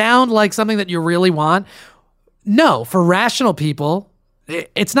this sound like something that you really want? No. For rational people,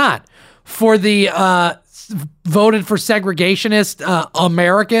 it's not. For the voted for segregationist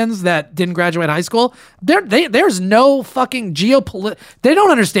Americans that didn't graduate high school, there's no fucking they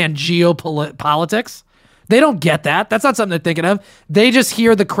don't understand geopolitics. They don't get that. That's not something they're thinking of. They just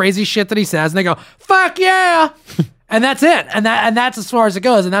hear the crazy shit that he says and they go, fuck yeah. And that's it. And that's as far as it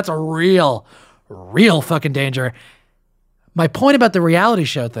goes. And that's a real fucking danger. My point about the reality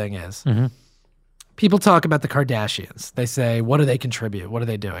show thing is people talk about the Kardashians. They say, what do they contribute? What are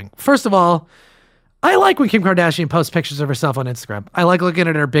they doing? First of all, I like when Kim Kardashian posts pictures of herself on Instagram. I like looking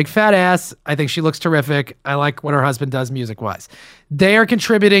at her big fat ass. I think she looks terrific. I like what her husband does music-wise. They are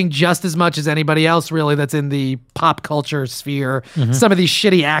contributing just as much as anybody else, really, that's in the pop culture sphere. Some of these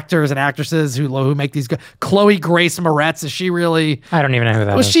shitty actors and actresses who make these... Chloe Grace Moretz, is she really... I don't even know who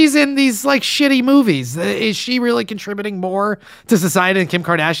that is. She's in these, like, shitty movies. Is she really contributing more to society than Kim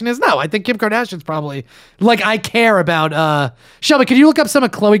Kardashian is? No, I think Kim Kardashian's probably... Like, I care about... Shelby, can you look up some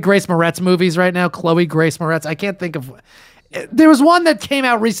of Chloe Grace Moretz movies right now? Chloe Grace Moretz. I can't think of... There was one that came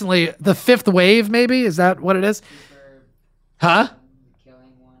out recently, The Fifth Wave, maybe? Is that what it is? Huh?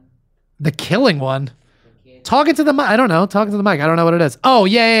 The Killing One? Talking to the mic. I don't know. Talking to the mic. I don't know what it is. Oh,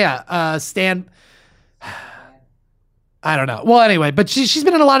 yeah. Stan... I don't know. Well, anyway, but she's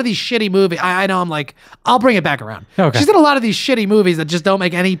been in a lot of these shitty movies. I know I'm like, I'll bring it back around. Okay. She's in a lot of these shitty movies that just don't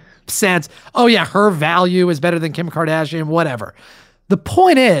make any sense. Oh, yeah, her value is better than Kim Kardashian, whatever. The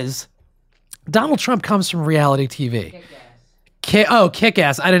point is, Donald Trump comes from reality TV.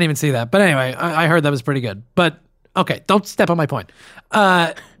 Kick-Ass. I didn't even see that. But anyway, I heard that was pretty good. But, okay, don't step on my point.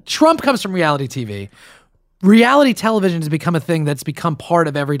 Trump comes from reality TV. Reality television has become a thing that's become part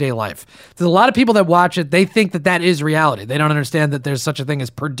of everyday life. There's a lot of people that watch it, they think that is reality. They don't understand that there's such a thing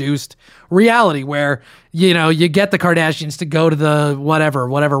as produced reality where, you get the Kardashians to go to the whatever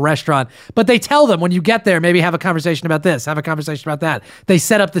restaurant, but they tell them when you get there, maybe have a conversation about this, have a conversation about that. They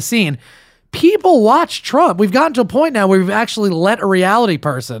set up the scene. People watch Trump. We've gotten to a point now where we've actually let a reality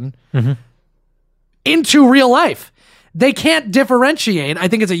person into real life. they can't differentiate. I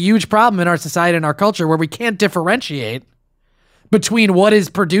think it's a huge problem in our society and our culture where we can't differentiate between what is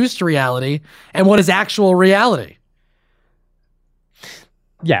produced reality and what is actual reality.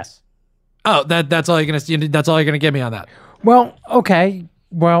 Yes. Oh, that's all you're gonna give me on that. Well, okay.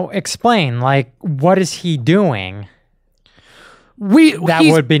 Well, explain. Like, what is he doing? That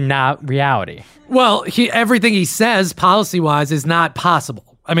would be not reality. Well, everything he says policy-wise is not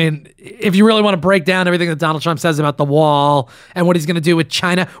possible. I mean, if you really want to break down everything that Donald Trump says about the wall and what he's going to do with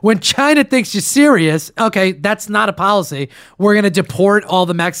China, when China thinks you're serious, okay, that's not a policy. We're going to deport all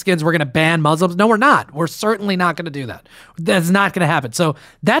the Mexicans. We're going to ban Muslims. No, we're not. We're certainly not going to do that. That's not going to happen. So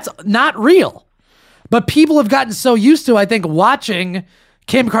that's not real. But people have gotten so used to, I think, watching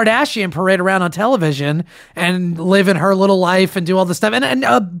Kim Kardashian parade around on television and live in her little life and do all this stuff and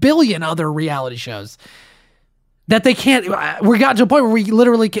a billion other reality shows that they can't. We're gotten to a point where we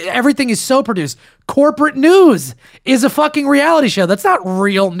literally, everything is so produced. Corporate news is a fucking reality show. That's not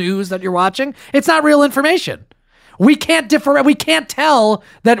real news that you're watching. It's not real information. We can't tell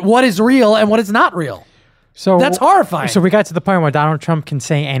that what is real and what is not real. So that's horrifying. So we got to the point where Donald Trump can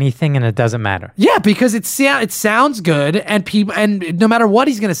say anything and it doesn't matter. Yeah, because it sounds good, and people, and no matter what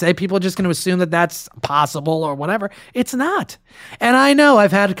he's going to say, people are just going to assume that that's possible or whatever. It's not. And I know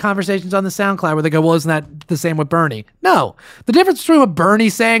I've had conversations on the SoundCloud where they go, "Well, isn't that the same with Bernie?" No, the difference between what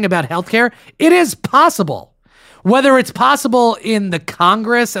Bernie's saying about healthcare, it is possible. Whether it's possible in the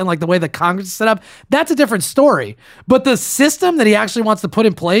Congress and like the way the Congress is set up, that's a different story. But the system that he actually wants to put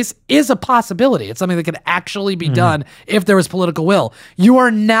in place is a possibility. It's something that could actually be done if there was political will. You are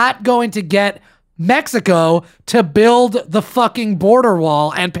not going to get Mexico to build the fucking border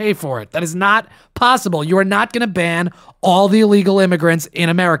wall and pay for it. That is not possible. You are not going to ban all the illegal immigrants in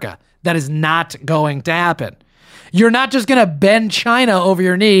America. That is not going to happen. You're not just going to bend China over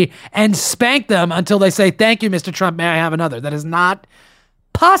your knee and spank them until they say, "Thank you, Mr. Trump, may I have another?" That is not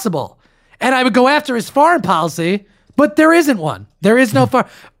possible. And I would go after his foreign policy, but there isn't one. There is no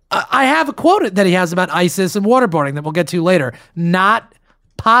I have a quote that he has about ISIS and waterboarding that we'll get to later. Not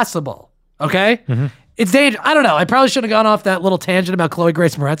possible. Okay? Mm-hmm. It's dangerous. I don't know. I probably should have gone off that little tangent about Chloe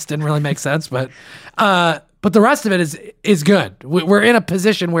Grace Moretz. Didn't really make sense, but the rest of it is good. We're in a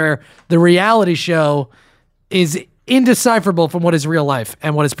position where the reality show is indecipherable from what is real life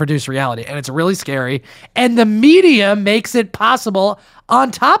and what is produced reality. And it's really scary. And the media makes it possible on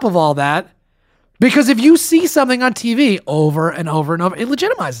top of all that, because if you see something on TV over and over and over, it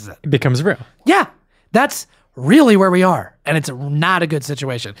legitimizes it. It becomes real. Yeah, that's really where we are. And it's not a good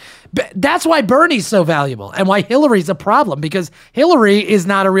situation. That's why Bernie's so valuable and why Hillary's a problem, because Hillary is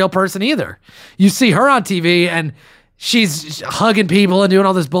not a real person either. You see her on TV and she's hugging people and doing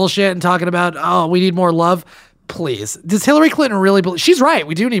all this bullshit and talking about, oh, we need more love. Please. Does Hillary Clinton really believe? She's right.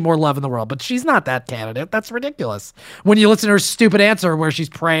 We do need more love in the world, but she's not that candidate. That's ridiculous. When you listen to her stupid answer where she's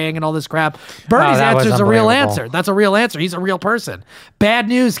praying and all this crap, Bernie's answer is a real answer. That's a real answer. He's a real person. Bad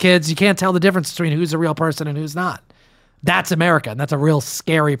news, kids. You can't tell the difference between who's a real person and who's not. That's America, and that's a real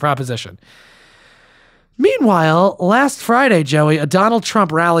scary proposition. Meanwhile, last Friday, Joey, a Donald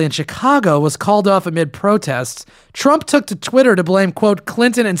Trump rally in Chicago was called off amid protests. Trump took to Twitter to blame, quote,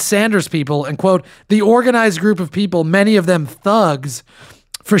 Clinton and Sanders people and, quote, the organized group of people, many of them thugs,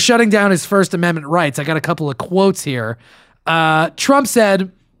 for shutting down his First Amendment rights. I got a couple of quotes here. Trump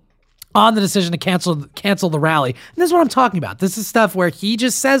said on the decision to cancel the rally, and this is what I'm talking about. This is stuff where he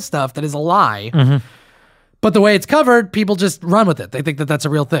just says stuff that is a lie, but the way it's covered, people just run with it. They think that that's a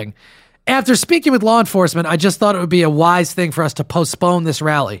real thing. After speaking with law enforcement, I just thought it would be a wise thing for us to postpone this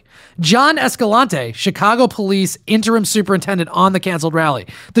rally. John Escalante, Chicago Police interim superintendent on the canceled rally.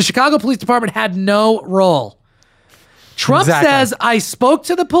 The Chicago Police Department had no role. Trump says, I spoke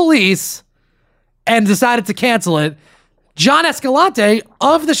to the police and decided to cancel it. John Escalante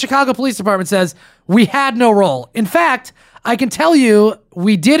of the Chicago Police Department says, we had no role. In fact, I can tell you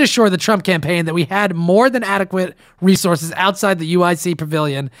we did assure the Trump campaign that we had more than adequate resources outside the UIC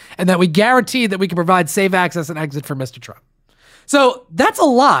pavilion and that we guaranteed that we could provide safe access and exit for Mr. Trump. So that's a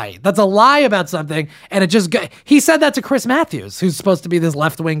lie. That's a lie about something. And he said that to Chris Matthews, who's supposed to be this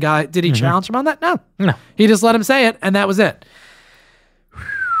left-wing guy. Did he challenge him on that? No. He just let him say it, and that was it.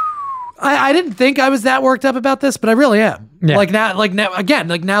 I didn't think I was that worked up about this, but I really am. Yeah.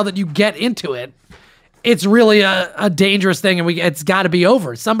 Now that you get into it, it's really a dangerous thing, and it's got to be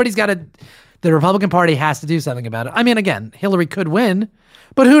over. The Republican Party has to do something about it. I mean, again, Hillary could win,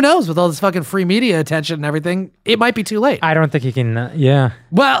 but who knows? With all this fucking free media attention and everything, it might be too late. I don't think he can, yeah.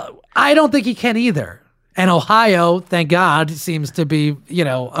 Well, I don't think he can either. And Ohio, thank God, seems to be,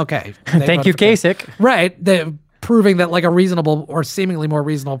 okay. Thank you, Kasich. Right. They're proving that like a reasonable or seemingly more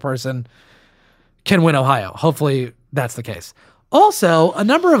reasonable person can win Ohio. Hopefully that's the case. Also, a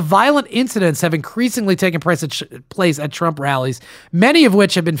number of violent incidents have increasingly taken place at Trump rallies, many of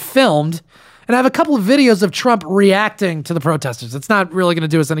which have been filmed. And I have a couple of videos of Trump reacting to the protesters. It's not really going to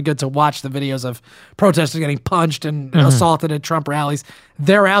do us any good to watch the videos of protesters getting punched and assaulted at Trump rallies.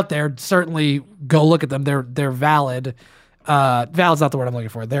 They're out there. Certainly go look at them. They're valid. Valid's not the word I'm looking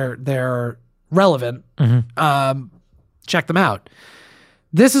for. They're relevant. Check them out.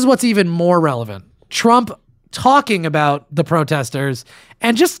 This is what's even more relevant. Trump talking about the protesters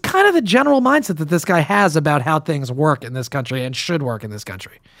and just kind of the general mindset that this guy has about how things work in this country and should work in this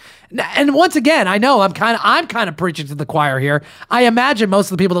country. And once again, I know I'm kind of preaching to the choir here. I imagine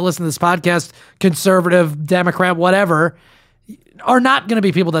most of the people that listen to this podcast, conservative, Democrat, whatever, are not going to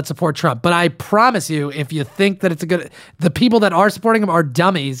be people that support Trump. But I promise you, if you think that the people that are supporting him are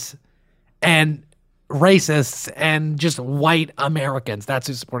dummies and racists and just white Americans. That's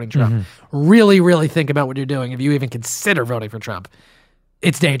who's supporting Trump. Really, really think about what you're doing if you even consider voting for Trump.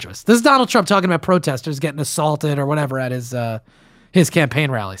 It's dangerous. This is Donald Trump talking about protesters getting assaulted or whatever at his campaign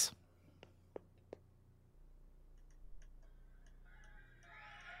rallies.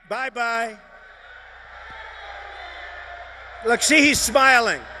 Bye-bye. Look, see, he's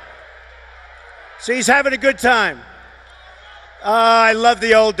smiling. See, he's having a good time. I love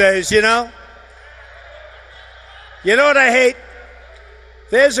the old days, you know? You know what I hate?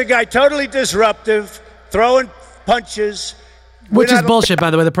 There's a guy totally disruptive, throwing punches. Which is bullshit, by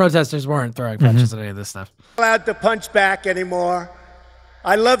the way. The protesters weren't throwing punches at any of this stuff. Allowed to punch back anymore.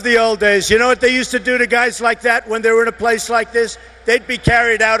 I love the old days. You know what they used to do to guys like that when they were in a place like this? They'd be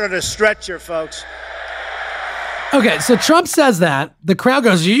carried out on a stretcher, folks. Okay, so Trump says that. The crowd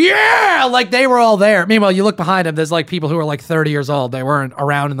goes, yeah, like they were all there. Meanwhile, you look behind him, there's like people who are like 30 years old. They weren't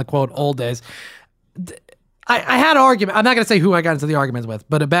around in the, quote, old days. I had an argument. I'm not going to say who I got into the arguments with,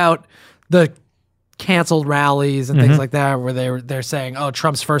 but about the canceled rallies and things like that, where they're saying, "Oh,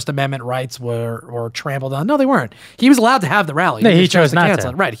 Trump's First Amendment rights were trampled on." No, they weren't. He was allowed to have the rally. He chose not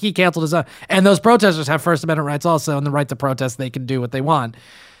cancel to. it. Right? He canceled his own. And those protesters have First Amendment rights also, and the right to protest. They can do what they want.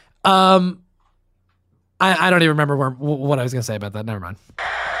 I don't even remember what I was going to say about that. Never mind.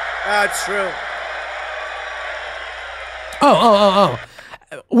 That's true. Oh.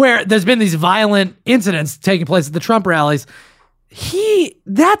 Where there's been these violent incidents taking place at the Trump rallies.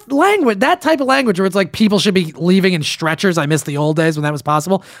 That type of language where it's like people should be leaving in stretchers. I miss the old days when that was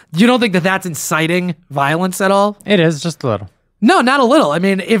possible. You don't think that that's inciting violence at all? It is, just a little. No, not a little. I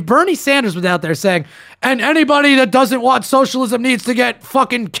mean, if Bernie Sanders was out there saying, and anybody that doesn't want socialism needs to get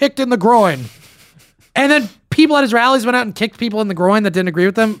fucking kicked in the groin, and then people at his rallies went out and kicked people in the groin that didn't agree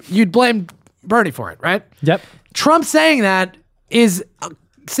with them, you'd blame Bernie for it, right? Yep. Trump saying that is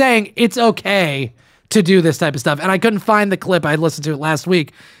saying it's okay to do this type of stuff. And I couldn't find the clip. I listened to it last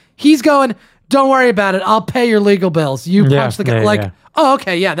week. He's going, don't worry about it. I'll pay your legal bills. You punch the guy. Yeah. Oh,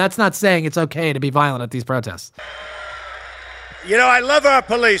 okay. Yeah. That's not saying it's okay to be violent at these protests. You know, I love our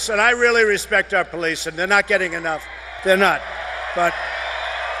police, and I really respect our police, and they're not getting enough. They're not. But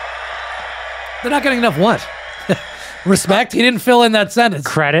they're not getting enough what? Respect? He didn't fill in that sentence.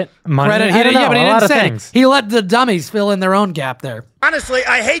 Credit, money. Credit. But he didn't say it. He let the dummies fill in their own gap there. Honestly,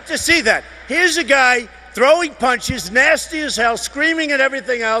 I hate to see that. Here's a guy throwing punches, nasty as hell, screaming and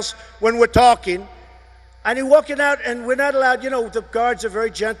everything else when we're talking. And he's walking out, and we're not allowed, the guards are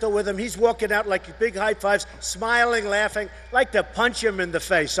very gentle with him. He's walking out like big high fives, smiling, laughing. Like to punch him in the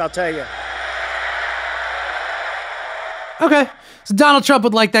face, I'll tell you. Okay. So Donald Trump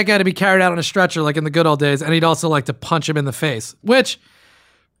would like that guy to be carried out on a stretcher like in the good old days, and he'd also like to punch him in the face, which,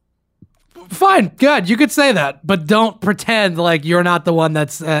 fine, good, you could say that, but don't pretend like you're not the one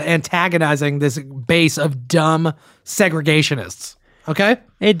that's antagonizing this base of dumb segregationists, okay?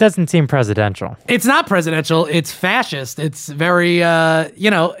 It doesn't seem presidential. It's not presidential, it's fascist. It's very,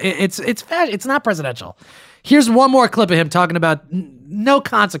 it's not presidential. Here's one more clip of him talking about no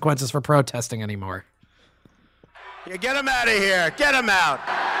consequences for protesting anymore. Yeah, get him out of here. Get him out.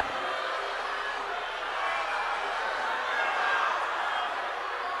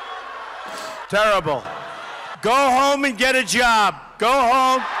 Terrible. Go home and get a job. Go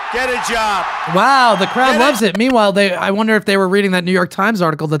home, get a job. Wow, the crowd loves it. Meanwhile, I wonder if they were reading that New York Times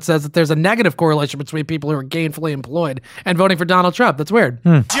article that says that there's a negative correlation between people who are gainfully employed and voting for Donald Trump. That's weird.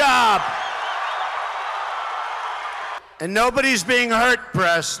 Job. And nobody's being hurt,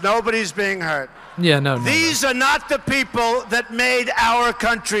 press. Nobody's being hurt. Yeah, no. These are not the people that made our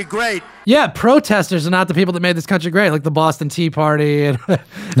country great. Yeah, protesters are not the people that made this country great, like the Boston Tea Party and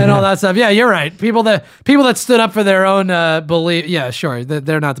all that stuff. Yeah, you're right. People that stood up for their own belief. Yeah, sure.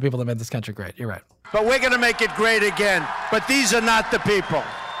 They're not the people that made this country great. You're right. But we're going to make it great again. But these are not the people.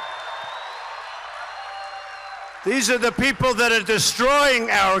 These are the people that are destroying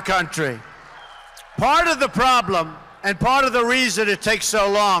our country. Part of the problem and part of the reason it takes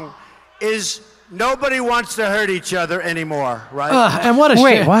so long is nobody wants to hurt each other anymore, right? And what a shame.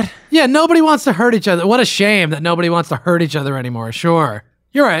 Wait, what? Yeah, nobody wants to hurt each other. What a shame that nobody wants to hurt each other anymore. Sure.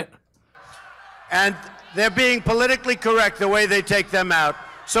 You're right. And they're being politically correct the way they take them out.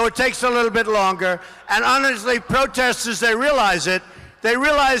 So it takes a little bit longer. And honestly, protesters, they realize it. They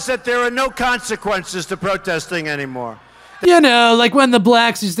realize that there are no consequences to protesting anymore. You know, like when the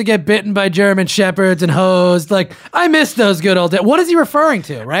blacks used to get bitten by German shepherds and hosed. Like, I miss those good old days. What is he referring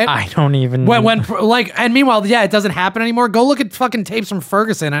to, right? I don't even... And meanwhile, yeah, it doesn't happen anymore. Go look at fucking tapes from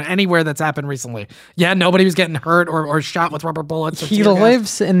Ferguson and anywhere that's happened recently. Yeah, nobody was getting hurt or shot with rubber bullets. He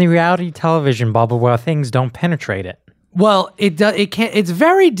lives in the reality television bubble where things don't penetrate it. Well, it's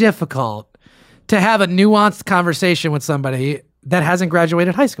very difficult to have a nuanced conversation with somebody that hasn't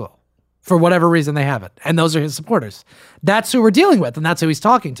graduated high school. For whatever reason they haven't. And those are his supporters. That's who we're dealing with, and that's who he's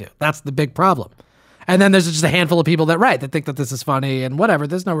talking to. That's the big problem. And then there's just a handful of people that think that this is funny and whatever.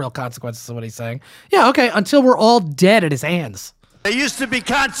 There's no real consequences to what he's saying. Yeah, okay, until we're all dead at his hands. There used to be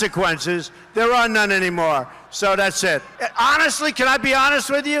consequences. There are none anymore. So that's it. Honestly, can I be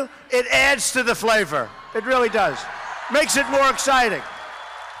honest with you? It adds to the flavor. It really does. Makes it more exciting.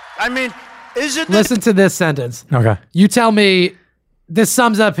 I mean, Listen to this sentence. Okay. You tell me... This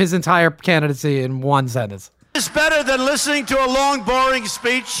sums up his entire candidacy in one sentence. It's better than listening to a long, boring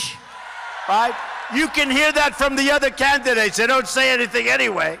speech, right? You can hear that from the other candidates. They don't say anything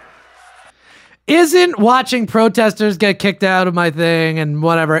anyway. Isn't watching protesters get kicked out of my thing and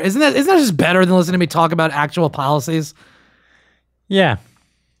whatever, isn't that just better than listening to me talk about actual policies? Yeah,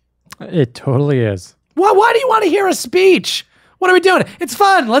 it totally is. Why do you want to hear a speech? What are we doing? It's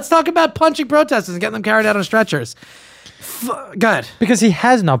fun. Let's talk about punching protesters and getting them carried out on stretchers. Good. Because he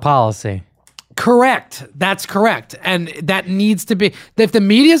has no policy. Correct. That's correct. And that needs to be... If the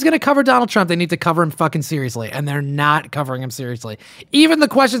media is going to cover Donald Trump, they need to cover him fucking seriously. And they're not covering him seriously. Even the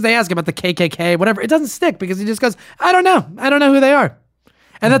questions they ask about the KKK, whatever, it doesn't stick because he just goes, I don't know. I don't know who they are.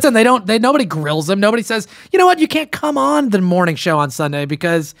 And that's it. Nobody grills him. Nobody says, you know what? You can't come on the morning show on Sunday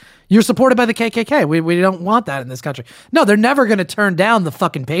because you're supported by the KKK. We don't want that in this country. No, they're never going to turn down the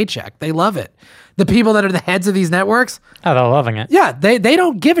fucking paycheck. They love it. The people that are the heads of these networks. Oh, they're loving it. Yeah, they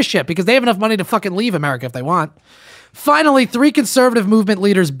don't give a shit because they have enough money to fucking leave America if they want. Finally, 3 conservative movement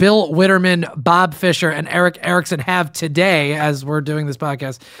leaders, Bill Witterman, Bob Fisher, and Eric Erickson, have today, as we're doing this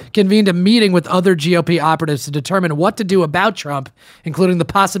podcast, convened a meeting with other GOP operatives to determine what to do about Trump, including the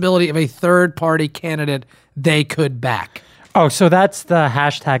possibility of a third-party candidate they could back. Oh, so that's the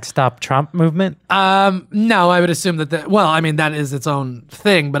hashtag Stop Trump movement? No, I would assume that that is its own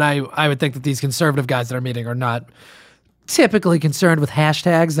thing, but I would think that these conservative guys that are meeting are not typically concerned with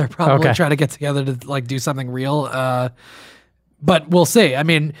hashtags. They're probably trying to get together to do something real. But we'll see. I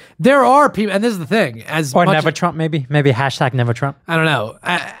mean, there are people, and this is the thing. Or Never Trump, maybe hashtag Never Trump. I don't know.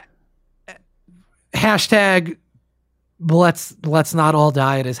 Hashtag let's not all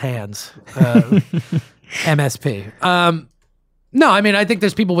die at his hands. MSP. No, I mean, I think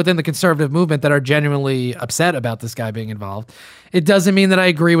there's people within the conservative movement that are genuinely upset about this guy being involved. It doesn't mean that I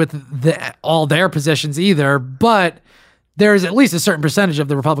agree with all their positions either, but there's at least a certain percentage of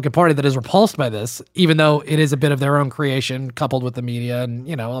the Republican Party that is repulsed by this, even though it is a bit of their own creation coupled with the media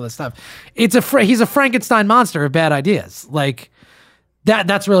and, all this stuff. He's a Frankenstein monster of bad ideas. Like,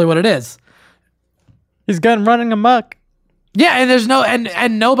 that's really what it is. He's gone running amok. Yeah, and there's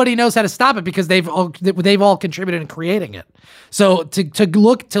and nobody knows how to stop it because they've all contributed in creating it. So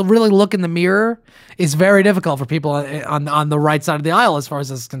to really look in the mirror is very difficult for people on the right side of the aisle as far as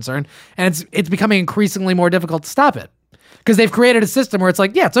this is concerned, and it's becoming increasingly more difficult to stop it because they've created a system where it's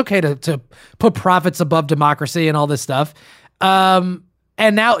like, yeah, it's okay to put profits above democracy and all this stuff, and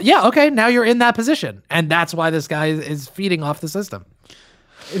now now you're in that position, and that's why this guy is feeding off the system.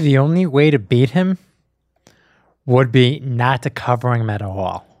 The only way to beat him would be not to cover him at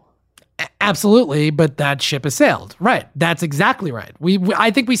all. Absolutely, but that ship has sailed. Right. That's exactly right.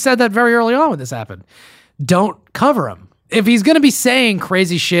 I think we said that very early on when this happened. Don't cover him. If he's going to be saying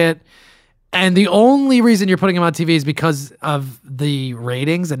crazy shit, and the only reason you're putting him on TV is because of the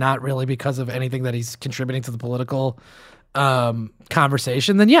ratings and not really because of anything that he's contributing to the political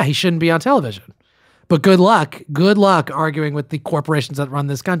conversation, then yeah, he shouldn't be on television. But good luck arguing with the corporations that run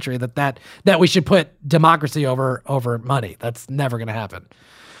this country that we should put democracy over money. That's never going to happen.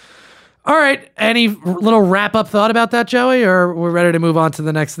 All right. Any little wrap up thought about that, Joey, or we're ready to move on to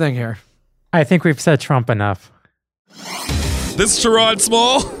the next thing here? I think we've said Trump enough. This is Sherrod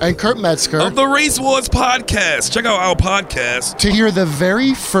Small. And Kurt Metzger. Of the Race Wars Podcast. Check out our podcast. To hear the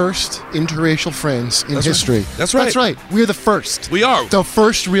very first interracial friends in history. Right. That's right. That's right. We're the first. We are. The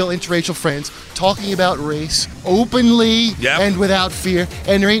first real interracial friends talking about race openly and without fear.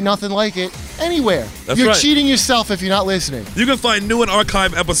 And there ain't nothing like it anywhere. That's You're right. cheating yourself if you're not listening. You can find new and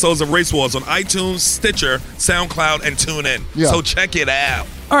archived episodes of Race Wars on iTunes, Stitcher, SoundCloud, and TuneIn. Yeah. So check it out.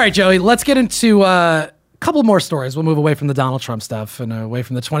 All right, Joey, let's get into a couple more stories. We'll move away from the Donald Trump stuff and away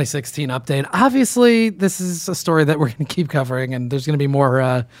from the 2016 update. Obviously, this is a story that we're going to keep covering, and there's going to be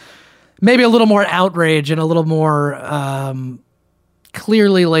more, maybe a little more outrage and a little more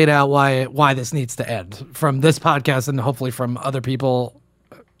clearly laid out why this needs to end from this podcast and hopefully from other people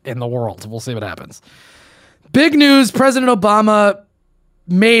in the world. We'll see what happens. Big news, President Obama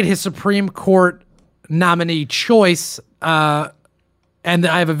made his Supreme Court nominee choice, and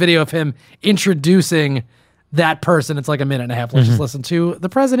I have a video of him introducing that person. It's like a minute and a half. Let's just listen to the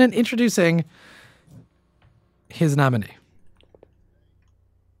president introducing his nominee.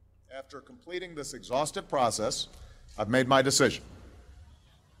 After completing this exhaustive process, I've made my decision.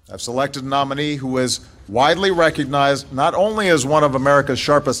 I've selected a nominee who is widely recognized not only as one of America's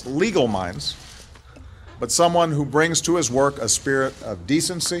sharpest legal minds, but someone who brings to his work a spirit of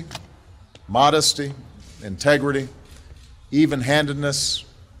decency, modesty, integrity, even-handedness,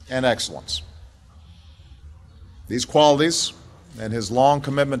 and excellence. These qualities and his long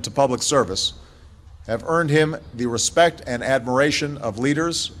commitment to public service have earned him the respect and admiration of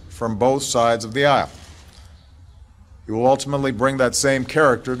leaders from both sides of the aisle. He will ultimately bring that same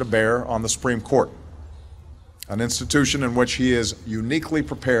character to bear on the Supreme Court, an institution in which he is uniquely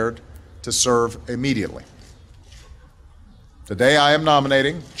prepared to serve immediately. Today I am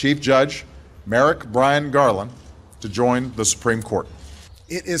nominating Chief Judge Merrick Brian Garland to join the Supreme Court.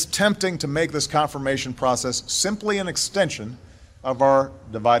 It is tempting to make this confirmation process simply an extension of our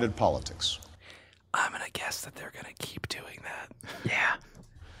divided politics. I'm going to guess that they're going to keep doing that. Yeah.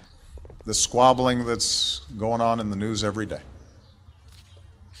 The squabbling that's going on in the news every day.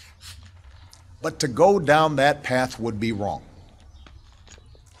 But to go down that path would be wrong.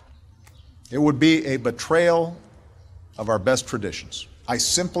 It would be a betrayal of our best traditions. I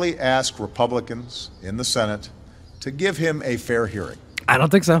simply ask Republicans in the Senate to give him a fair hearing. I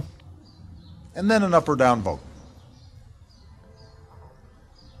don't think so. And then an up or down vote.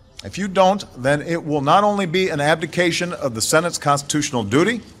 If you don't, then it will not only be an abdication of the Senate's constitutional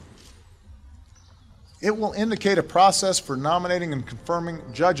duty, it will indicate a process for nominating and confirming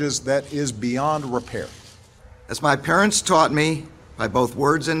judges that is beyond repair. As my parents taught me, by both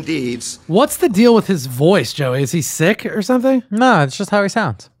words and deeds. What's the deal with his voice, Joey? Is he sick or something? No, it's just how he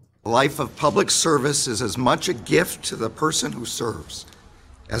sounds. A life of public service is as much a gift to the person who serves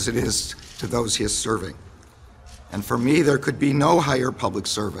as it is to those he is serving. And for me, there could be no higher public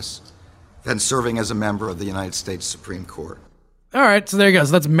service than serving as a member of the United States Supreme Court. All right, so there you go.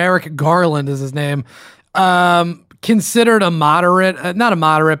 So that's Merrick Garland is his name. Considered a moderate, not a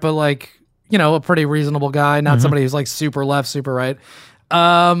moderate, but like, you know, a pretty reasonable guy, not somebody who's like super left, super right.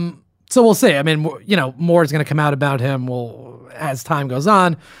 So we'll see. I mean, you know, more is going to come out about him as time goes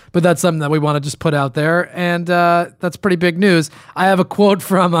on, but that's something that we want to just put out there. And that's pretty big news. I have a quote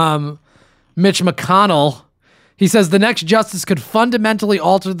from Mitch McConnell. He says, the next justice could fundamentally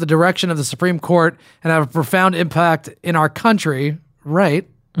alter the direction of the Supreme Court and have a profound impact in our country. Right.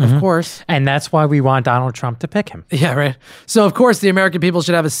 Of course. And that's why we want Donald Trump to pick him. Yeah, right. So, of course, the American people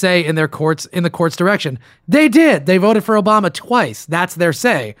should have a say in their courts, in the court's direction. They did. They voted for Obama twice. That's their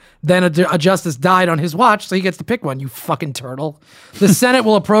say. Then a justice died on his watch, so he gets to pick one, you fucking turtle. The Senate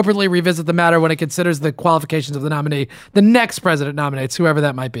will appropriately revisit the matter when it considers the qualifications of the nominee. The next president nominates whoever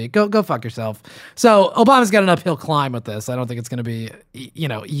that might be. Go fuck yourself. So, Obama's got an uphill climb with this. I don't think it's going to be,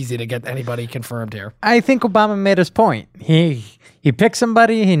 easy to get anybody confirmed here. I think Obama made his point. He picked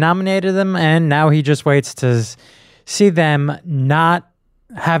somebody, he nominated them, and now he just waits to see them not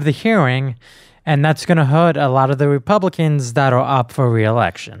have the hearing, and that's going to hurt a lot of the Republicans that are up for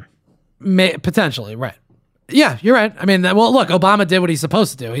re-election. Potentially, right. Yeah, you're right. I mean, well, look, Obama did what he's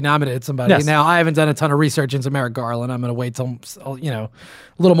supposed to do. He nominated somebody. Yes. Now, I haven't done a ton of research into Merrick Garland. I'm going to wait till, a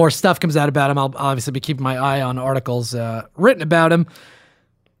little more stuff comes out about him. I'll obviously be keeping my eye on articles written about him.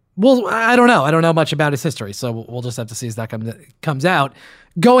 Well, I don't know. I don't know much about his history, so we'll just have to see as that comes out.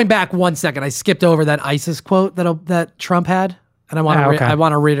 Going back 1 second, I skipped over that ISIS quote that Trump had, and I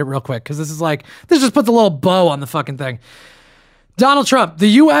want to read it real quick because this just puts a little bow on the fucking thing. Donald Trump, the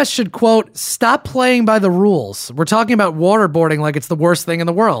U.S. should, quote, stop playing by the rules. We're talking about waterboarding like it's the worst thing in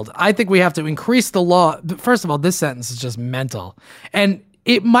the world. I think we have to increase the law. First of all, this sentence is just mental. And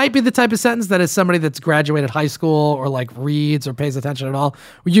it might be the type of sentence that as somebody that's graduated high school or like reads or pays attention at all,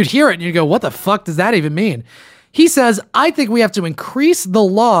 you'd hear it and you'd go, what the fuck does that even mean? He says, I think we have to increase the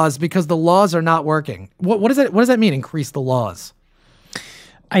laws because the laws are not working. What does that mean, increase the laws?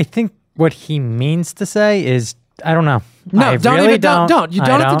 I think what he means to say is, I don't know. No, don't. You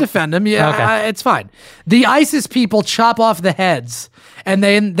don't have to defend him. Yeah, Okay. It's fine. The ISIS people chop off the heads, and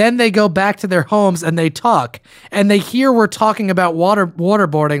then they go back to their homes and they talk, and they hear we're talking about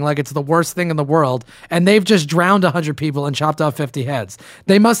waterboarding like it's the worst thing in the world, and they've just drowned 100 people and chopped off 50 heads.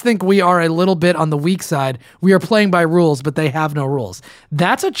 They must think we are a little bit on the weak side. We are playing by rules, but they have no rules.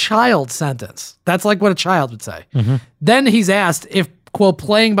 That's a child sentence. That's like what a child would say. Mm-hmm. Then he's asked if, quote,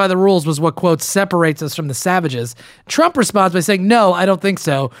 playing by the rules was what, quote, separates us from the savages. Trump responds by saying, no, I don't think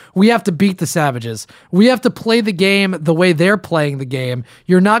so. We have to beat the savages. We have to play the game the way they're playing the game.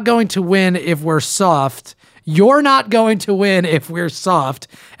 You're not going to win if we're soft. You're not going to win if we're soft,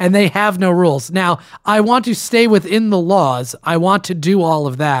 and they have no rules. Now, I want to stay within the laws. I want to do all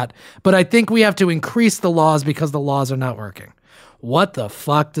of that, but I think we have to increase the laws because the laws are not working. What the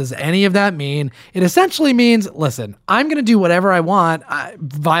fuck does any of that mean? It essentially means, listen, I'm going to do whatever I want,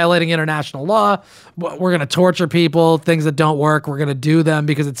 violating international law. We're going to torture people, things that don't work. We're going to do them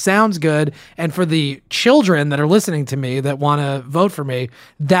because it sounds good. And for the children that are listening to me that want to vote for me,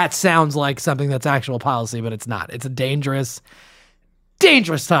 that sounds like something that's actual policy, but it's not. It's a dangerous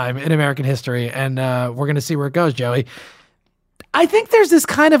time in American history. And we're going to see where it goes, Joey. I think there's this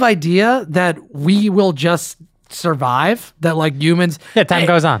kind of idea that we will just survive, that like humans, time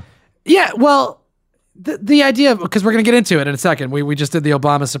goes on. Yeah, well, the idea, because we're going to get into it in a second. We just did the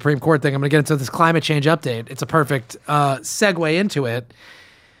Obama Supreme Court thing. I'm going to get into this climate change update. It's a perfect segue into it.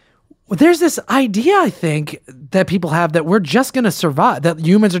 There's this idea, I think, that people have that we're just going to survive, that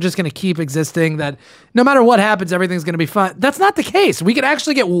humans are just going to keep existing, that no matter what happens, everything's going to be fine. That's not the case. We could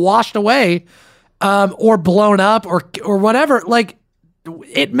actually get washed away or blown up or whatever. Like,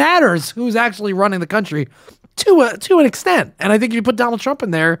 it matters who's actually running the country to an extent. And I think if you put Donald Trump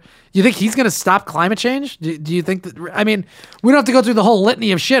in there, you think he's going to stop climate change? Do you think that, I mean, we don't have to go through the whole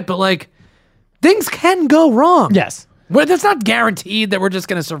litany of shit, but like, things can go wrong. Yes. Well, that's not guaranteed that we're just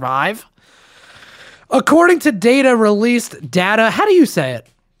going to survive. According to data, how do you say it?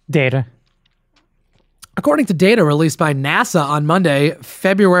 Data. According to data released by NASA on Monday,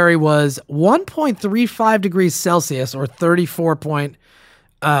 February was 1.35 degrees Celsius or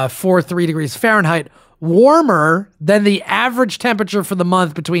 34.43 degrees Fahrenheit warmer than the average temperature for the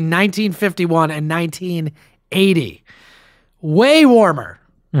month between 1951 and 1980. Way warmer.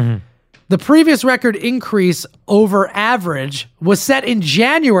 Mm-hmm. The previous record increase over average was set in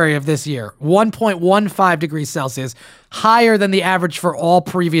January of this year, 1.15 degrees Celsius, higher than the average for all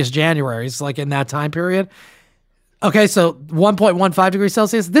previous Januaries, like in that time period. Okay, so 1.15 degrees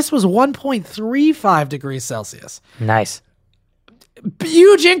Celsius. This was 1.35 degrees Celsius. Nice.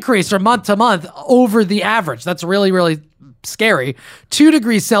 Huge increase from month to month over the average. That's really, really scary. 2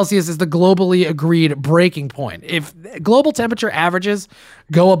 degrees Celsius is the globally agreed breaking point. If global temperature averages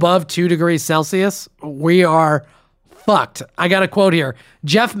go above 2 degrees Celsius, we are fucked. I got a quote here.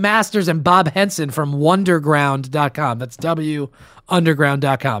 Jeff Masters and Bob Henson from Wonderground.com. That's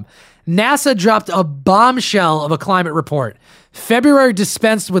Underground.com. NASA dropped a bombshell of a climate report. February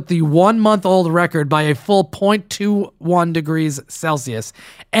dispensed with the 1-month-old record by a full 0.21 degrees Celsius,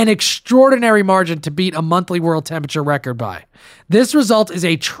 an extraordinary margin to beat a monthly world temperature record by. This result is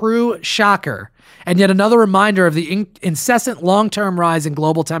a true shocker, and yet another reminder of the incessant long-term rise in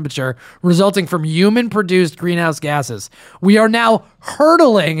global temperature resulting from human-produced greenhouse gases. We are now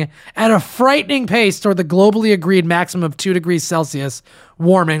hurtling at a frightening pace toward the globally agreed maximum of 2 degrees Celsius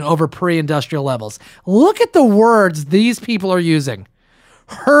warming over pre-industrial levels. Look at the words these people are using.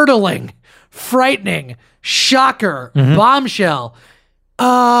 Hurtling, frightening, shocker, bombshell.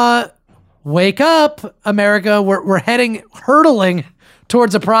 Wake up, America. We're hurtling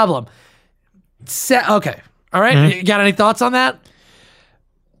towards a problem. Okay. All right. You got any thoughts on that?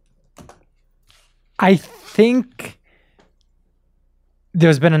 I think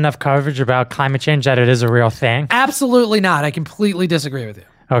there's been enough coverage about climate change that it is a real thing. Absolutely not. I completely disagree with you.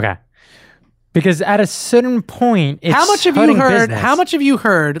 Okay. Because at a certain point, it's how much have you heard? business. How much have you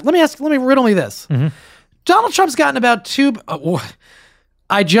heard? Let me riddle me this. Donald Trump's gotten about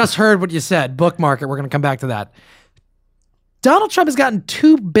I just heard what you said. Bookmark it. We're going to come back to that. Donald Trump has gotten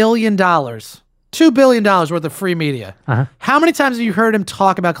 $2 billion. $2 billion worth of free media. How many times have you heard him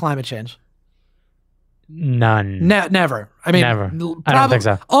talk about climate change? None. Never. I mean, never. I don't think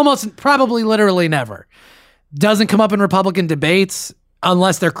so. Probably literally never. Doesn't come up in Republican debates.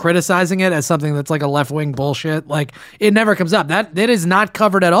 unless they're criticizing it as something that's like a left-wing bullshit. Like, it never comes up. That is not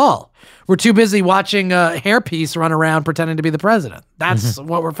covered at all. We're too busy watching a hairpiece run around pretending to be the president. That's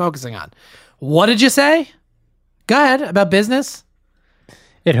what we're focusing on. What did you say? Go ahead, about business.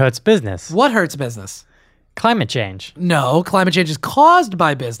 It hurts business. What hurts business? Climate change. No, climate change is caused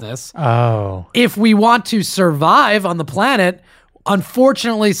by business. Oh. If we want to survive on the planet,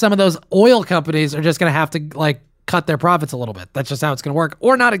 unfortunately, some of those oil companies are just going to have to like cut their profits a little bit. That's just how it's going to work,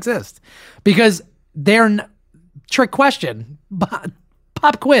 or not exist, because they're trick question,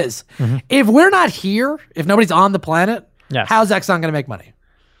 pop quiz. If we're not here, if nobody's on the planet, how's Exxon going to make money?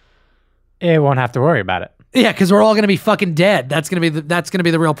 It won't have to worry about it. Yeah, because we're all going to be fucking dead. That's going to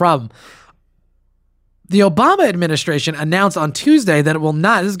be the real problem. The Obama administration announced on Tuesday that it will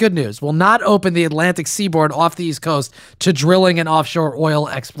not, this is good news, will not open the Atlantic seaboard off the East Coast to drilling and offshore oil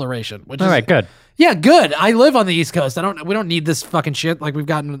exploration. Which all right, good. Yeah, good. I live on the East Coast. We don't need this fucking shit like we've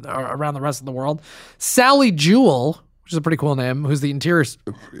gotten around the rest of the world. Sally Jewell, which is a pretty cool name, who's the Interior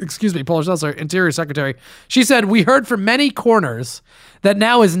Secretary. She said, "We heard from many corners that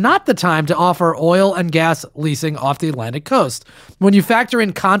now is not the time to offer oil and gas leasing off the Atlantic coast. When you factor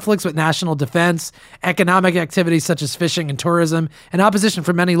in conflicts with national defense, economic activities such as fishing and tourism, and opposition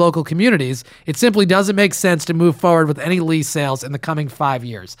from many local communities, it simply doesn't make sense to move forward with any lease sales in the coming 5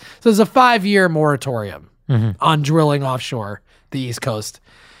 years." So there's a 5-year moratorium on drilling offshore the East Coast.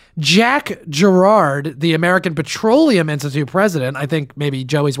 Jack Gerard, the American Petroleum Institute president, I think maybe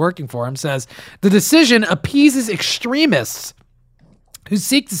Joey's working for him, says the decision appeases extremists who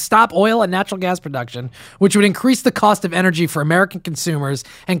seek to stop oil and natural gas production, which would increase the cost of energy for American consumers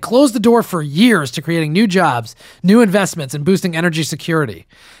and close the door for years to creating new jobs, new investments, and boosting energy security.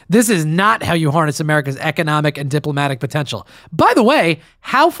 This is not how you harness America's economic and diplomatic potential. By the way,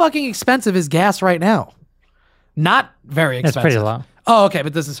 how fucking expensive is gas right now? Not very expensive. It's pretty low. Oh, okay,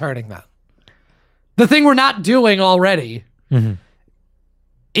 but this is hurting that. The thing we're not doing already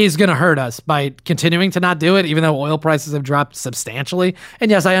is going to hurt us by continuing to not do it, even though oil prices have dropped substantially. And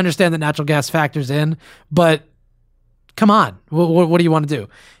yes, I understand that natural gas factors in, but come on, what do you want to do?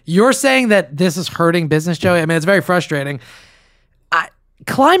 You're saying that this is hurting business, Joey? I mean, it's very frustrating.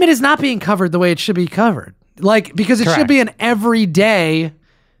 Climate is not being covered the way it should be covered. Like, because it should be an everyday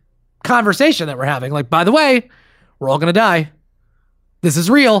conversation that we're having. Like, by the way, we're all going to die. This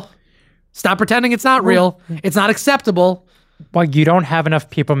is real. Stop pretending it's not real. It's not acceptable. Well, you don't have enough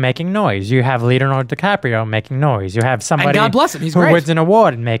people making noise. You have Leonardo DiCaprio making noise. You have somebody and God bless him. He's who great. wins an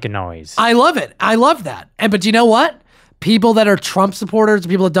award and making noise. I love it. I love that. But you know what? People that are Trump supporters,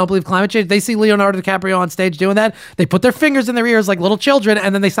 people that don't believe climate change, they see Leonardo DiCaprio on stage doing that. They put their fingers in their ears like little children,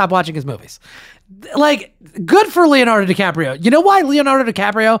 and then they stop watching his movies. Like, good for Leonardo DiCaprio. You know why Leonardo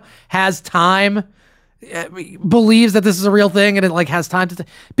DiCaprio has time, believes that this is a real thing, and it like has time to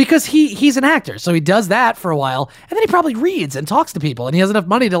because he's an actor, so he does that for a while, and then he probably reads and talks to people, and he has enough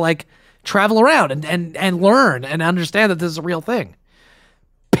money to like travel around and learn and understand that this is a real thing.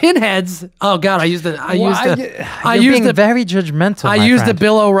 Pinheads. Oh God, I used the very judgmental. I used the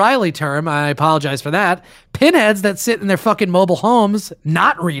Bill O'Reilly term. I apologize for that. Pinheads that sit in their fucking mobile homes,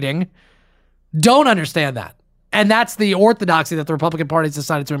 not reading, don't understand that, and that's the orthodoxy that the Republican Party's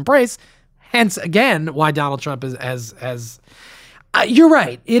decided to embrace. Hence, again, why Donald Trump is you're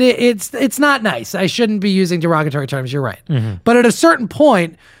right. It's not nice. I shouldn't be using derogatory terms. You're right. But at a certain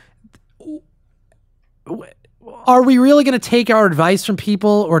point, are we really going to take our advice from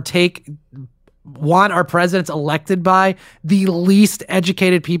people or want our presidents elected by the least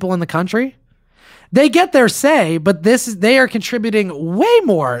educated people in the country? They get their say, but they are contributing way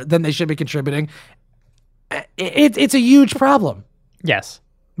more than they should be contributing. It's a huge problem. Yes.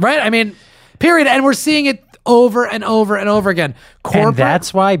 Right? I mean, period. And we're seeing it over and over and over again. And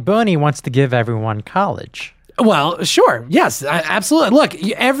that's why Bernie wants to give everyone college. Well, sure. Yes, absolutely. Look,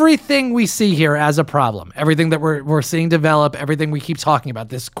 everything we see here as a problem, everything that we're seeing develop, everything we keep talking about,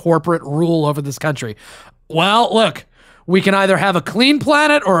 this corporate rule over this country. Well, look, we can either have a clean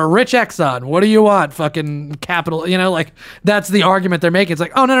planet or a rich Exxon. What do you want? Fucking capital, like that's the argument they're making. It's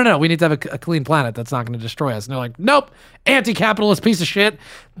like, oh, no. We need to have a clean planet that's not going to destroy us. And they're like, nope, anti-capitalist piece of shit.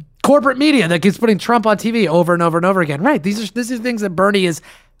 Corporate media that keeps putting Trump on TV over and over and over again. Right. These are things that Bernie is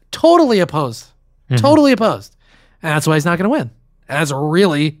totally opposed. Totally opposed. And that's why he's not going to win. And that's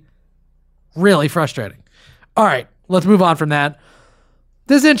really, really frustrating. All right, let's move on from that.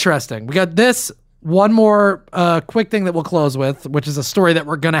 This is interesting. We got this one more quick thing that we'll close with, which is a story that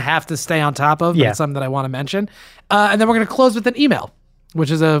we're going to have to stay on top of. It's something that I want to mention. And then we're going to close with an email,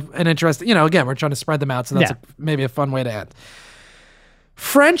 which is an interesting, again, we're trying to spread them out. So that's maybe a fun way to end.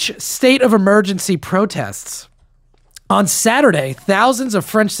 French state of emergency protests On Saturday, thousands of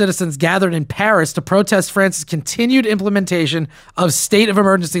French citizens gathered in Paris to protest France's continued implementation of state of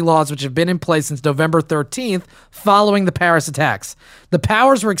emergency laws, which have been in place since November 13th, following the Paris attacks. The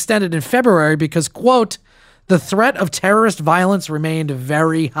powers were extended in February because, quote, the threat of terrorist violence remained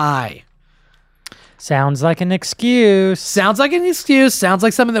very high. Sounds like an excuse. Sounds like an excuse. Sounds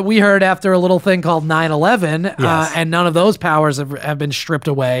like something that we heard after a little thing called 9/11, Yes. And none of those powers have been stripped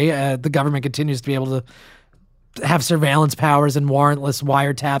away. The government continues to be able to have surveillance powers and warrantless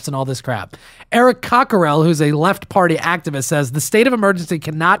wiretaps and all this crap. Eric Cockerell, who's a left party activist, says the state of emergency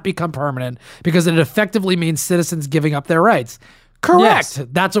cannot become permanent because it effectively means citizens giving up their rights. Correct. Yes.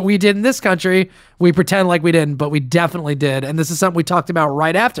 That's what we did in this country. We pretend like we didn't, but we definitely did. And this is something we talked about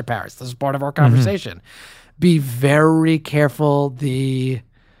right after Paris. This is part of our conversation. Be very careful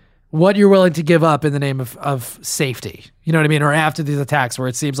what you're willing to give up in the name of safety. You know what I mean? Or after these attacks where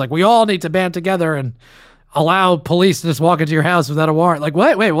it seems like we all need to band together and allow police to just walk into your house without a warrant. Like,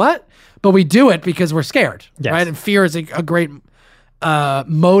 what? Wait, what? But we do it because we're scared, right? And fear is a great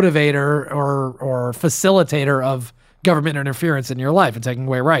motivator or facilitator of government interference in your life and taking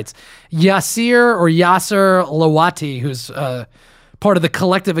away rights. Yasser Lawati, who's part of the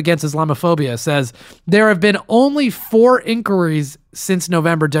Collective Against Islamophobia, says there have been only 4 inquiries since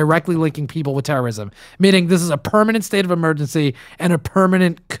November directly linking people with terrorism, meaning this is a permanent state of emergency and a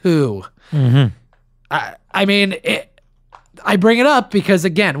permanent coup. I mean, I bring it up because,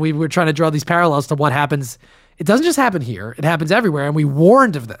 again, we were trying to draw these parallels to what happens. It doesn't just happen here. It happens everywhere, and we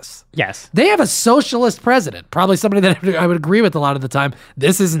warned of this. Yes. They have a socialist president, probably somebody that I would agree with a lot of the time.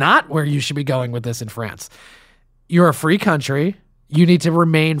 This is not where you should be going with this in France. You're a free country. You need to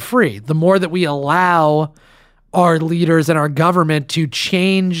remain free. The more that we allow our leaders and our government to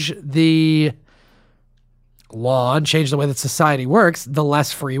change the law and change the way that society works, the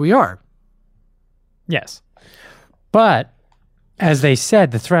less free we are. Yes. But as they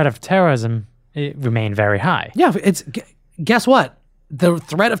said, the threat of terrorism remained very high. Yeah, guess what? The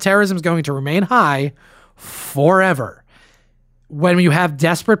threat of terrorism is going to remain high forever. When you have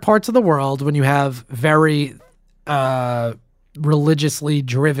desperate parts of the world, when you have very religiously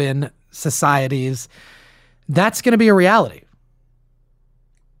driven societies, that's going to be a reality.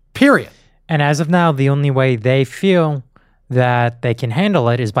 Period. And as of now, the only way they feel that they can handle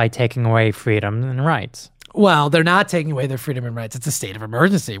it is by taking away freedom and rights. Well, they're not taking away their freedom and rights. It's a state of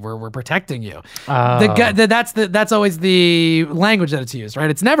emergency where we're protecting you. Oh. That's always the language that it's used, right?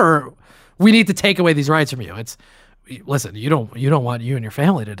 It's never, we need to take away these rights from you. It's, listen, you don't want you and your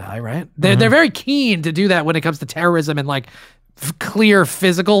family to die, right? They're very keen to do that when it comes to terrorism and like clear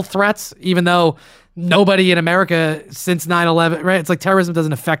physical threats, even though nobody in America since 9/11, right? It's like terrorism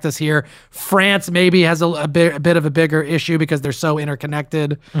doesn't affect us here. France maybe has a bit of a bigger issue because they're so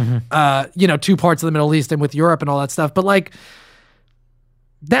interconnected, 2 parts of the Middle East and with Europe and all that stuff. But like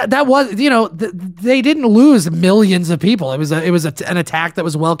that was, they didn't lose millions of people. It was an attack that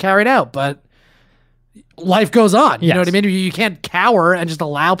was well carried out, but life goes on. You know what I mean? You can't cower and just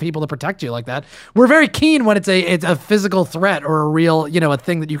allow people to protect you like that. We're very keen when it's a physical threat or a real, a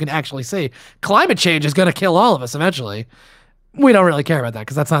thing that you can actually see. Climate change is going to kill all of us eventually. We don't really care about that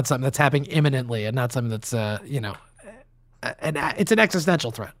because that's not something that's happening imminently and not something that's, it's an existential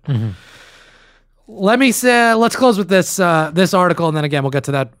threat. Let's close with this article, and then again, we'll get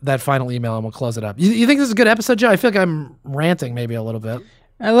to that final email and we'll close it up. You think this is a good episode, Joe? I feel like I'm ranting maybe a little bit.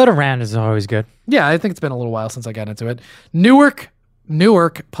 A little rant is always good. Yeah, I think it's been a little while since I got into it. Newark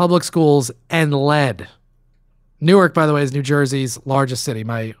public schools and lead. Newark, by the way, is New Jersey's largest city,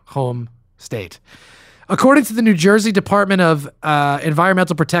 my home state. According to the New Jersey Department of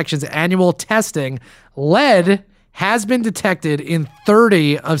Environmental Protection's annual testing, lead has been detected in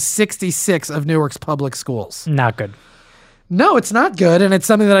 30 of 66 of Newark's public schools. Not good. No, it's not good, and it's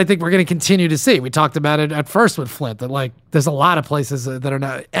something that I think we're going to continue to see. We talked about it at first with Flint, that like there's a lot of places that are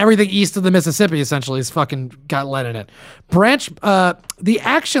not, everything east of the Mississippi essentially is fucking got lead in it. The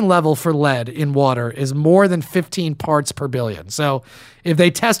action level for lead in water is more than 15 parts per billion. So if they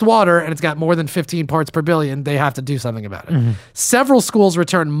test water and it's got more than 15 parts per billion, they have to do something about it. Several schools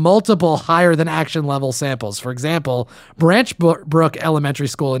returned multiple higher than action level samples. For example, Branch Brook Elementary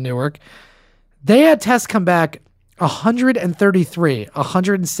School in Newark, they had tests come back 133,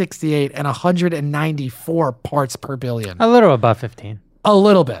 168, and 194 parts per billion. A little above 15. A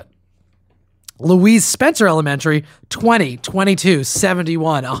little bit. Louise Spencer Elementary, 20, 22,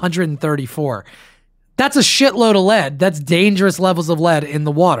 71, 134. That's a shitload of lead. That's dangerous levels of lead in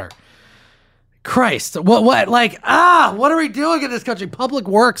the water. Christ. What are we doing in this country? Public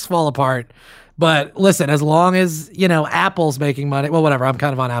works fall apart. But listen, as long as, Apple's making money, well, whatever, I'm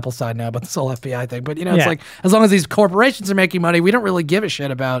kind of on Apple's side now, but this whole FBI thing. But, it's like, as long as these corporations are making money, we don't really give a shit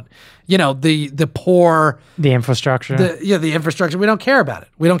about, the poor. The infrastructure. The infrastructure. We don't care about it.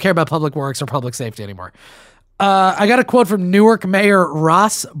 We don't care about public works or public safety anymore. I got a quote from Newark Mayor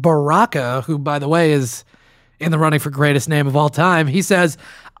Ross Baraka, who, by the way, is in the running for greatest name of all time. He says,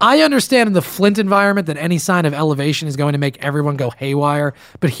 I understand in the Flint environment that any sign of elevation is going to make everyone go haywire,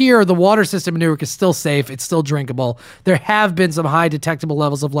 but here the water system in Newark is still safe. It's still drinkable. There have been some high detectable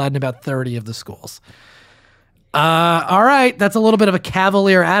levels of lead in about 30 of the schools. All right. That's a little bit of a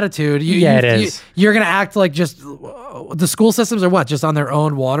cavalier attitude. It is. You're going to act like just the school systems are what? Just on their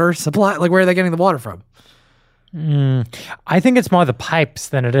own water supply? Like, where are they getting the water from? I think it's more the pipes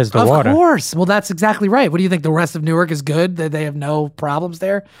than it is the water. Of course. Well, that's exactly right. What do you think? The rest of Newark is good? That they have no problems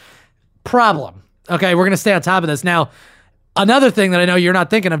there? Problem. Okay, we're going to stay on top of this. Now, another thing that I know you're not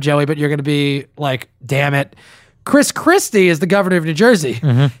thinking of, Joey, but you're going to be like, damn it. Chris Christie is the governor of New Jersey.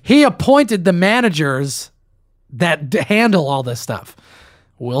 Mm-hmm. He appointed the managers that handle all this stuff.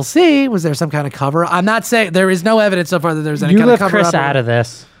 We'll see. Was there some kind of cover? I'm not saying there is no evidence so far that there's any kind of cover up. You lift Chris out of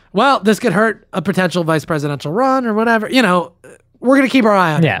this. Well, this could hurt a potential vice presidential run or whatever. We're going to keep our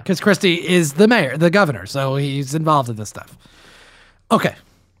eye on it because Christie is the governor, so he's involved in this stuff. Okay.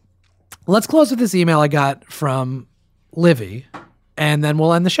 Let's close with this email I got from Livy, and then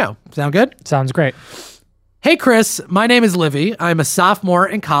we'll end the show. Sound good? Sounds great. Hey, Chris. My name is Livy. I'm a sophomore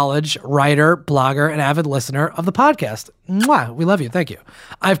in college, writer, blogger, and avid listener of the podcast. Mwah, we love you. Thank you.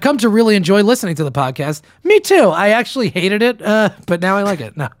 I've come to really enjoy listening to the podcast. Me too. I actually hated it, but now I like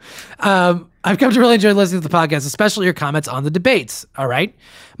it. No. I've come to really enjoy listening to the podcast, especially your comments on the debates. All right.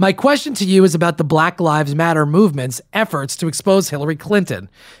 My question to you is about the Black Lives Matter movement's efforts to expose Hillary Clinton.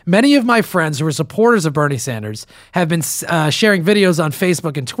 Many of my friends who are supporters of Bernie Sanders have been sharing videos on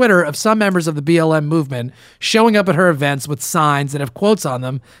Facebook and Twitter of some members of the BLM movement showing up at her events with signs that have quotes on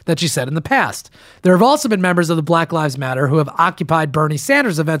them that she said in the past. There have also been members of the Black Lives Matter who have occupied Bernie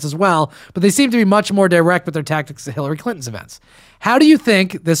Sanders events as well, but they seem to be much more direct with their tactics at Hillary Clinton's events. How do you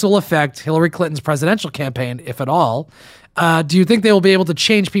think this will affect Hillary Clinton's presidential campaign, if at all? Do you think they will be able to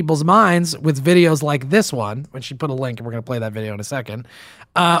change people's minds with videos like this one, when she put a link, and we're going to play that video in a second,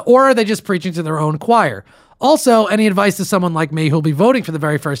 or are they just preaching to their own choir? Also, any advice to someone like me who'll be voting for the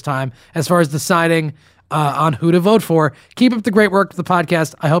very first time as far as deciding on who to vote for? Keep up the great work with the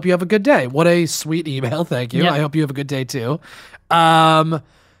podcast. I hope you have a good day. What a sweet email. Thank you. Yeah. I hope you have a good day too.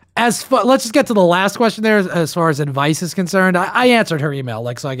 Let's just get to the last question there. As far as advice is concerned, I answered her email,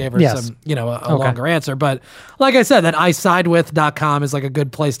 so I gave her some, a longer answer. But like I said, that isidewith.com is like a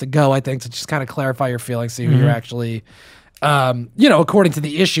good place to go, I think, to just kind of clarify your feelings, see who you're actually, according to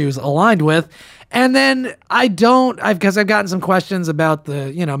the issues, aligned with. And then because I've gotten some questions about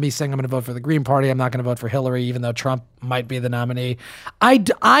me saying I'm going to vote for the Green Party. I'm not going to vote for Hillary, even though Trump might be the nominee. I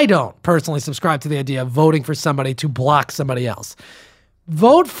don't personally subscribe to the idea of voting for somebody to block somebody else.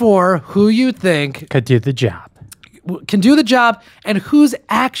 Vote for who you think can do the job and whose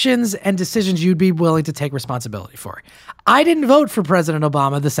actions and decisions you'd be willing to take responsibility for. I didn't vote for President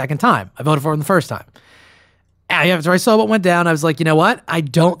Obama the second time. I voted for him the first time. After I saw what went down, I was like, you know what? I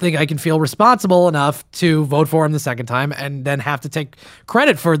don't think I can feel responsible enough to vote for him the second time and then have to take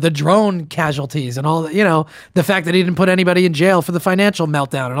credit for the drone casualties and all the, the fact that he didn't put anybody in jail for the financial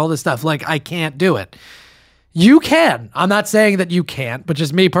meltdown and all this stuff. Like, I can't do it. You can. I'm not saying that you can't, but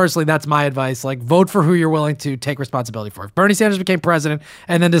just me personally, that's my advice. Like, vote for who you're willing to take responsibility for. If Bernie Sanders became president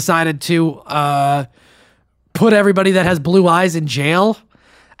and then decided to put everybody that has blue eyes in jail,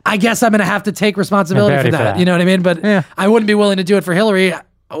 I guess I'm going to have to take responsibility for that. You know what I mean? But I wouldn't be willing to do it for Hillary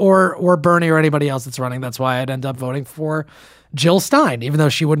or Bernie or anybody else that's running. That's why I'd end up voting for Jill Stein, even though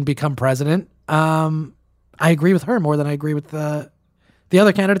she wouldn't become president. I agree with her more than I agree with the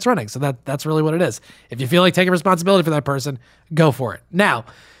other candidates running. So that's really what it is. If you feel like taking responsibility for that person, go for it. Now,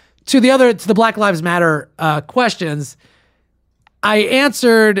 to the Black Lives Matter questions, I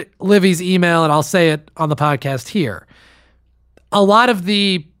answered Livy's email, and I'll say it on the podcast here. A lot of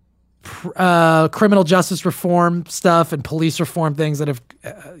the criminal justice reform stuff and police reform things that have,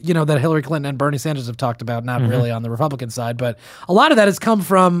 that Hillary Clinton and Bernie Sanders have talked about, not really on the Republican side, but a lot of that has come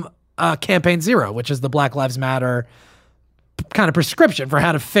from Campaign Zero, which is the Black Lives Matter kind of prescription for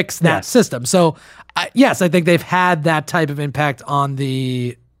how to fix that system. So, yes, I think they've had that type of impact on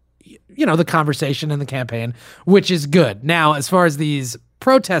the, the conversation and the campaign, which is good. Now, as far as these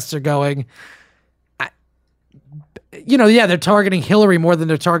protests are going, they're targeting Hillary more than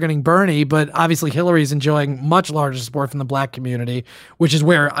they're targeting Bernie, but obviously Hillary's enjoying much larger support from the black community, which is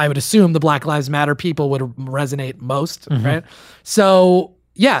where I would assume the Black Lives Matter people would resonate most, right? So,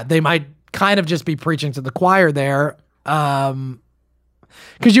 yeah, they might kind of just be preaching to the choir there.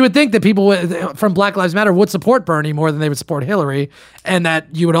 Because you would think that people from Black Lives Matter would support Bernie more than they would support Hillary, and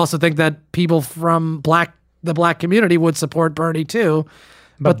that you would also think that people from the black community would support Bernie too.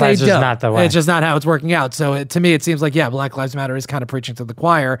 But they don't. Not the way. It's just not how it's working out. So to me, it seems like, Black Lives Matter is kind of preaching to the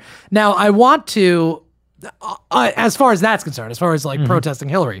choir. Now, I want to, as far as that's concerned, as far as like protesting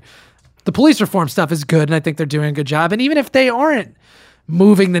Hillary, the police reform stuff is good, and I think they're doing a good job. And even if they aren't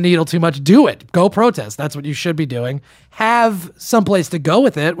moving the needle too much, do it. Go protest. That's what you should be doing. Have someplace to go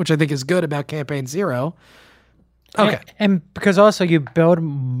with it, which I think is good about Campaign Zero. Okay. And because also you build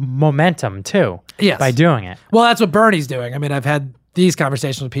momentum too by doing it. Well, that's what Bernie's doing. I mean, I've had these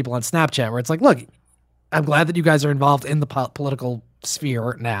conversations with people on Snapchat where it's like, look, I'm glad that you guys are involved in the political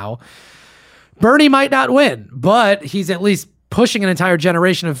sphere now. Bernie might not win, but he's at least pushing an entire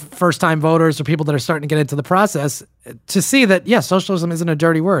generation of first-time voters or people that are starting to get into the process to see that, socialism isn't a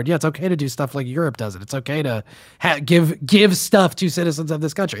dirty word. Yeah, it's okay to do stuff like Europe does it. It's okay to give stuff to citizens of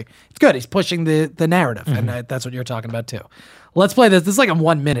this country. It's good. He's pushing the narrative, and that's what you're talking about too. Let's play this. This is like a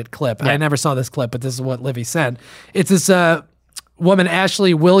 1-minute clip. I never saw this clip, but this is what Livy sent. It's this woman,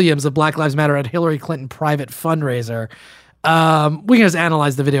 Ashley Williams of Black Lives Matter, at Hillary Clinton private fundraiser. We can just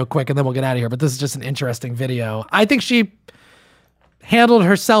analyze the video quick, and then we'll get out of here, but this is just an interesting video. I think she handled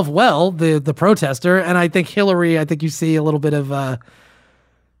herself well, the protester, and I think Hillary, you see a little bit of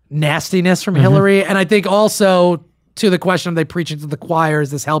nastiness from Hillary, and I think also to the question of they preaching to the choir,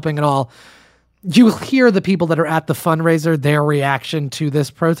 is this helping at all? You hear the people that are at the fundraiser, their reaction to this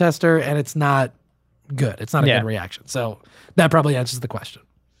protester, and it's not good. It's not a good reaction. So that probably answers the question.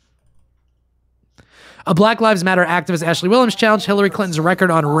 A Black Lives Matter activist, Ashley Williams, challenged Hillary Clinton's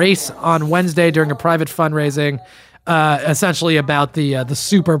record on race on Wednesday during a private fundraising, essentially about the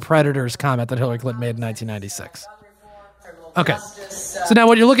super predators comment that Hillary Clinton made in 1996. Okay. So now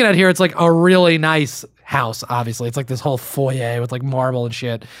what you're looking at here, it's like a really nice house, obviously. It's like this whole foyer with like marble and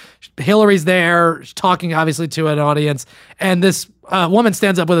shit. Hillary's there talking obviously to an audience, and this woman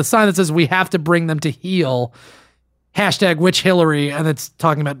stands up with a sign that says, "We have to bring them to heel. #which Hillary," and it's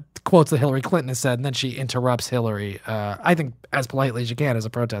talking about quotes that Hillary Clinton has said, and then she interrupts Hillary, I think as politely as you can as a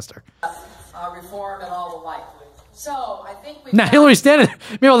protester. Reform and all the like. So I think now Hillary's standing.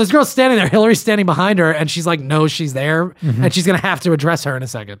 Meanwhile, this girl's standing there. Hillary's standing behind her, and she's like, knows she's there, and she's gonna have to address her in a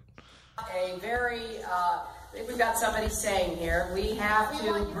second. A very, I think we've got somebody saying here, we have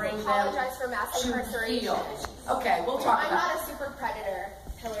to bring them apologize for mass incarceration. Okay, we'll talk about it. I'm not a super predator,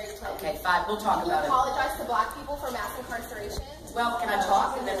 Hillary Clinton. Okay, fine, we'll talk about it. You apologize to black people for mass incarceration? Well, can I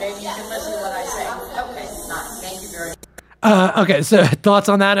talk, and then maybe you can listen to what I say? Okay, fine. Thank you very much. Okay, so thoughts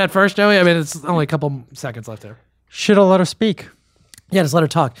on that at first, Joey? I mean, it's only a couple seconds left there. Should have let her speak. Yeah, just let her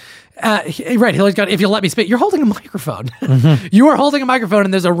talk. Right, Hillary's got, if you'll let me speak, you're holding a microphone. You are holding a microphone,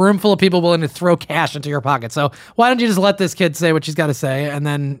 and there's a room full of people willing to throw cash into your pocket. So why don't you just let this kid say what she's got to say and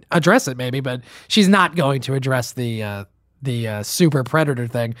then address it maybe, but she's not going to address the super predator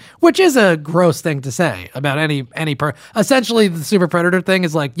thing, which is a gross thing to say about any essentially the super predator thing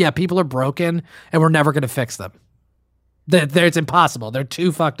is like, yeah, people are broken and we're never going to fix them. It's impossible. They're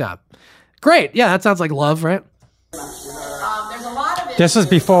too fucked up. Great. Yeah, that sounds like love, right? There's a lot of this was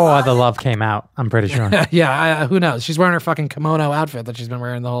before the love came out, I'm pretty sure. Yeah, who knows? She's wearing her fucking kimono outfit that she's been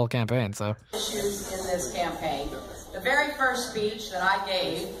wearing the whole campaign. So issues in this campaign. The very first speech that I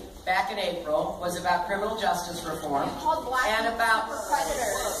gave back in April was about criminal justice reform and about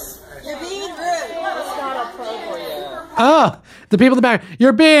predators. You're being rude. That's not appropriate. Oh, the people in the back.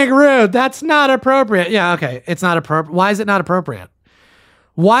 You're being rude. That's not appropriate. Yeah, okay. It's not appropriate. Why is it not appropriate?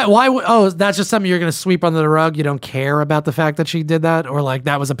 Why? Oh, that's just something you're going to sweep under the rug. You don't care about the fact that she did that, or like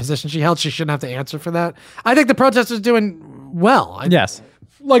that was a position she held. She shouldn't have to answer for that. I think the protesters doing well. Yes.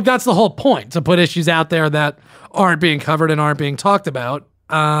 Like that's the whole point, to put issues out there that aren't being covered and aren't being talked about.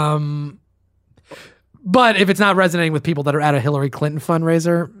 But if it's not resonating with people that are at a Hillary Clinton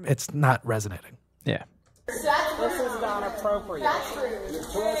fundraiser, it's not resonating. Yeah. This is not appropriate. That's rude.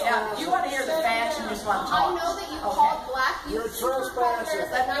 Yeah, you want to hear the facts, you just want to talk. I know that you called black youth super predators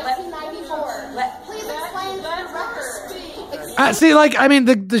in 1994. Please explain your record. See, like, I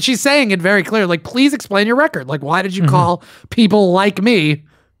mean, she's saying it very clear. Like, please explain your record. Like, why did you call people like me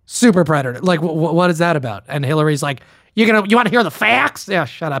super predator? Like, what is that about? And Hillary's like, you want to hear the facts? Yeah,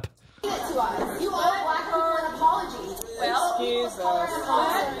 shut up. You owe black people an apology. Well, excuse us.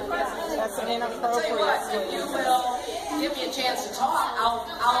 That's an inappropriate. If you will give me a chance to talk,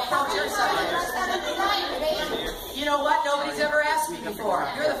 I'll approach your side. You know what? Nobody's ever asked me before.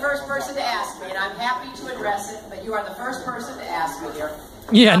 You're the first person to ask me, and I'm happy to address it, but you are the first person to ask me here.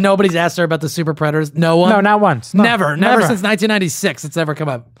 Yeah, nobody's asked her about the super predators. No one? No, not once. No, never since 1996 it's ever come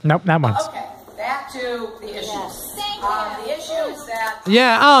up. Nope, not once. Okay, back to the issues. The issues that...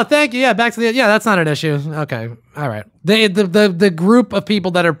 Yeah, oh, thank you. Yeah, back to the... Yeah, that's not an issue. Okay, all right. The group of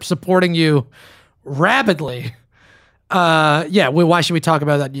people that are supporting you rapidly... why should we talk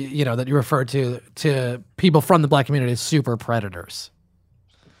about that? You know, that you refer to people from the black community as super predators.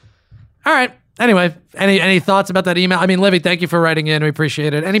 All right. Anyway, any thoughts about that email? I mean, Livy, thank you for writing in. We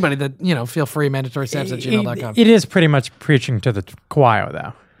appreciate it. Anybody that, feel free, mandatorysaps@gmail.com. It is pretty much preaching to the choir,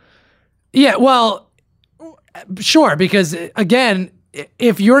 though. Yeah, well, sure, because again,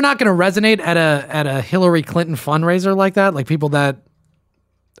 if you're not going to resonate at a Hillary Clinton fundraiser like that, like people that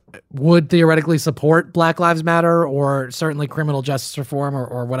would theoretically support Black Lives Matter or certainly criminal justice reform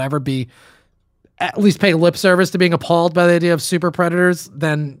or whatever, at least pay lip service to being appalled by the idea of super predators,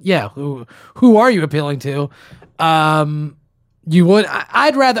 then yeah, who are you appealing to? I'd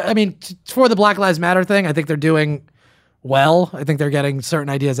rather, for the Black Lives Matter thing, I think they're doing well. I think they're getting certain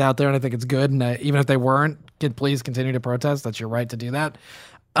ideas out there and I think it's good. And even if they weren't, please continue to protest. That's your right to do that.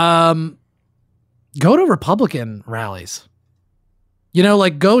 Go to Republican rallies.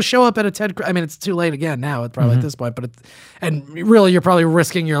 Go show up at a TED. It's too late again now. It's probably at this point, and really, you're probably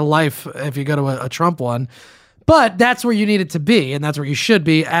risking your life if you go to a Trump one. But that's where you need it to be, and that's where you should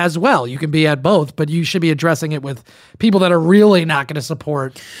be as well. You can be at both, but you should be addressing it with people that are really not going to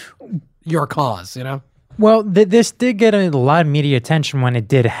support your cause. Well, this did get a lot of media attention when it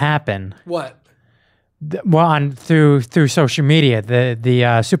did happen. What? Through social media,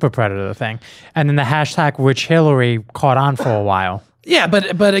 the super predator thing, and then the hashtag which Hillary caught on for a while. Yeah,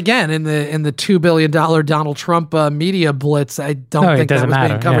 but again, in the $2 billion Donald Trump media blitz, I don't think that was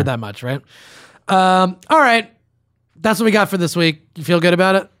being covered that much, right? All right, that's what we got for this week. You feel good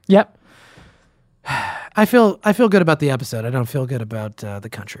about it? Yep. I feel good about the episode. I don't feel good about the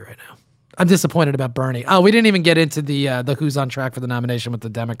country right now. I'm disappointed about Bernie. Oh, we didn't even get into the who's on track for the nomination with the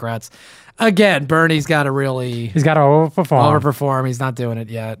Democrats. Again, Bernie's got to overperform. He's not doing it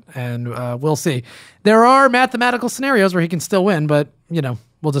yet, and we'll see. There are mathematical scenarios where he can still win, but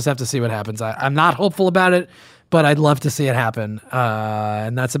we'll just have to see what happens. I'm not hopeful about it, but I'd love to see it happen,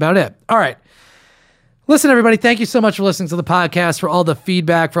 and that's about it. All right. Listen, everybody, thank you so much for listening to the podcast, for all the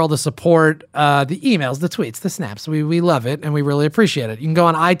feedback, for all the support, the emails, the tweets, the snaps. We love it, and we really appreciate it. You can go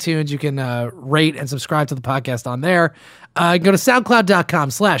on iTunes. You can rate and subscribe to the podcast on there. Go to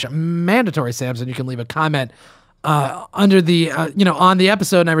soundcloud.com/mandatory Samson. You can leave a comment under the, on the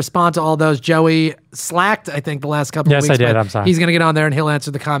episode, and I respond to all those. Joey slacked, I think, the last couple of weeks. Yes, I did. I'm sorry. He's going to get on there, and he'll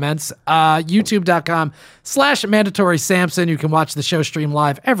answer the comments. YouTube.com/mandatory Samson. You can watch the show stream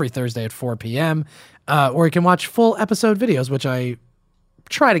live every Thursday at 4 p.m., or you can watch full episode videos, which I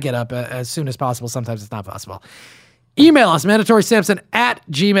try to get up as soon as possible. Sometimes it's not possible. Email us,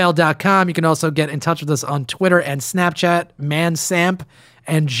 mandatorysamson@gmail.com. You can also get in touch with us on Twitter and Snapchat, Mansamp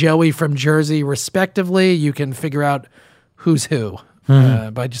and Joey from Jersey, respectively. You can figure out who's who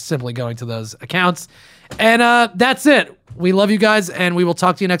by just simply going to those accounts. And that's it. We love you guys, and we will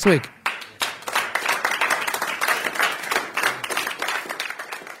talk to you next week.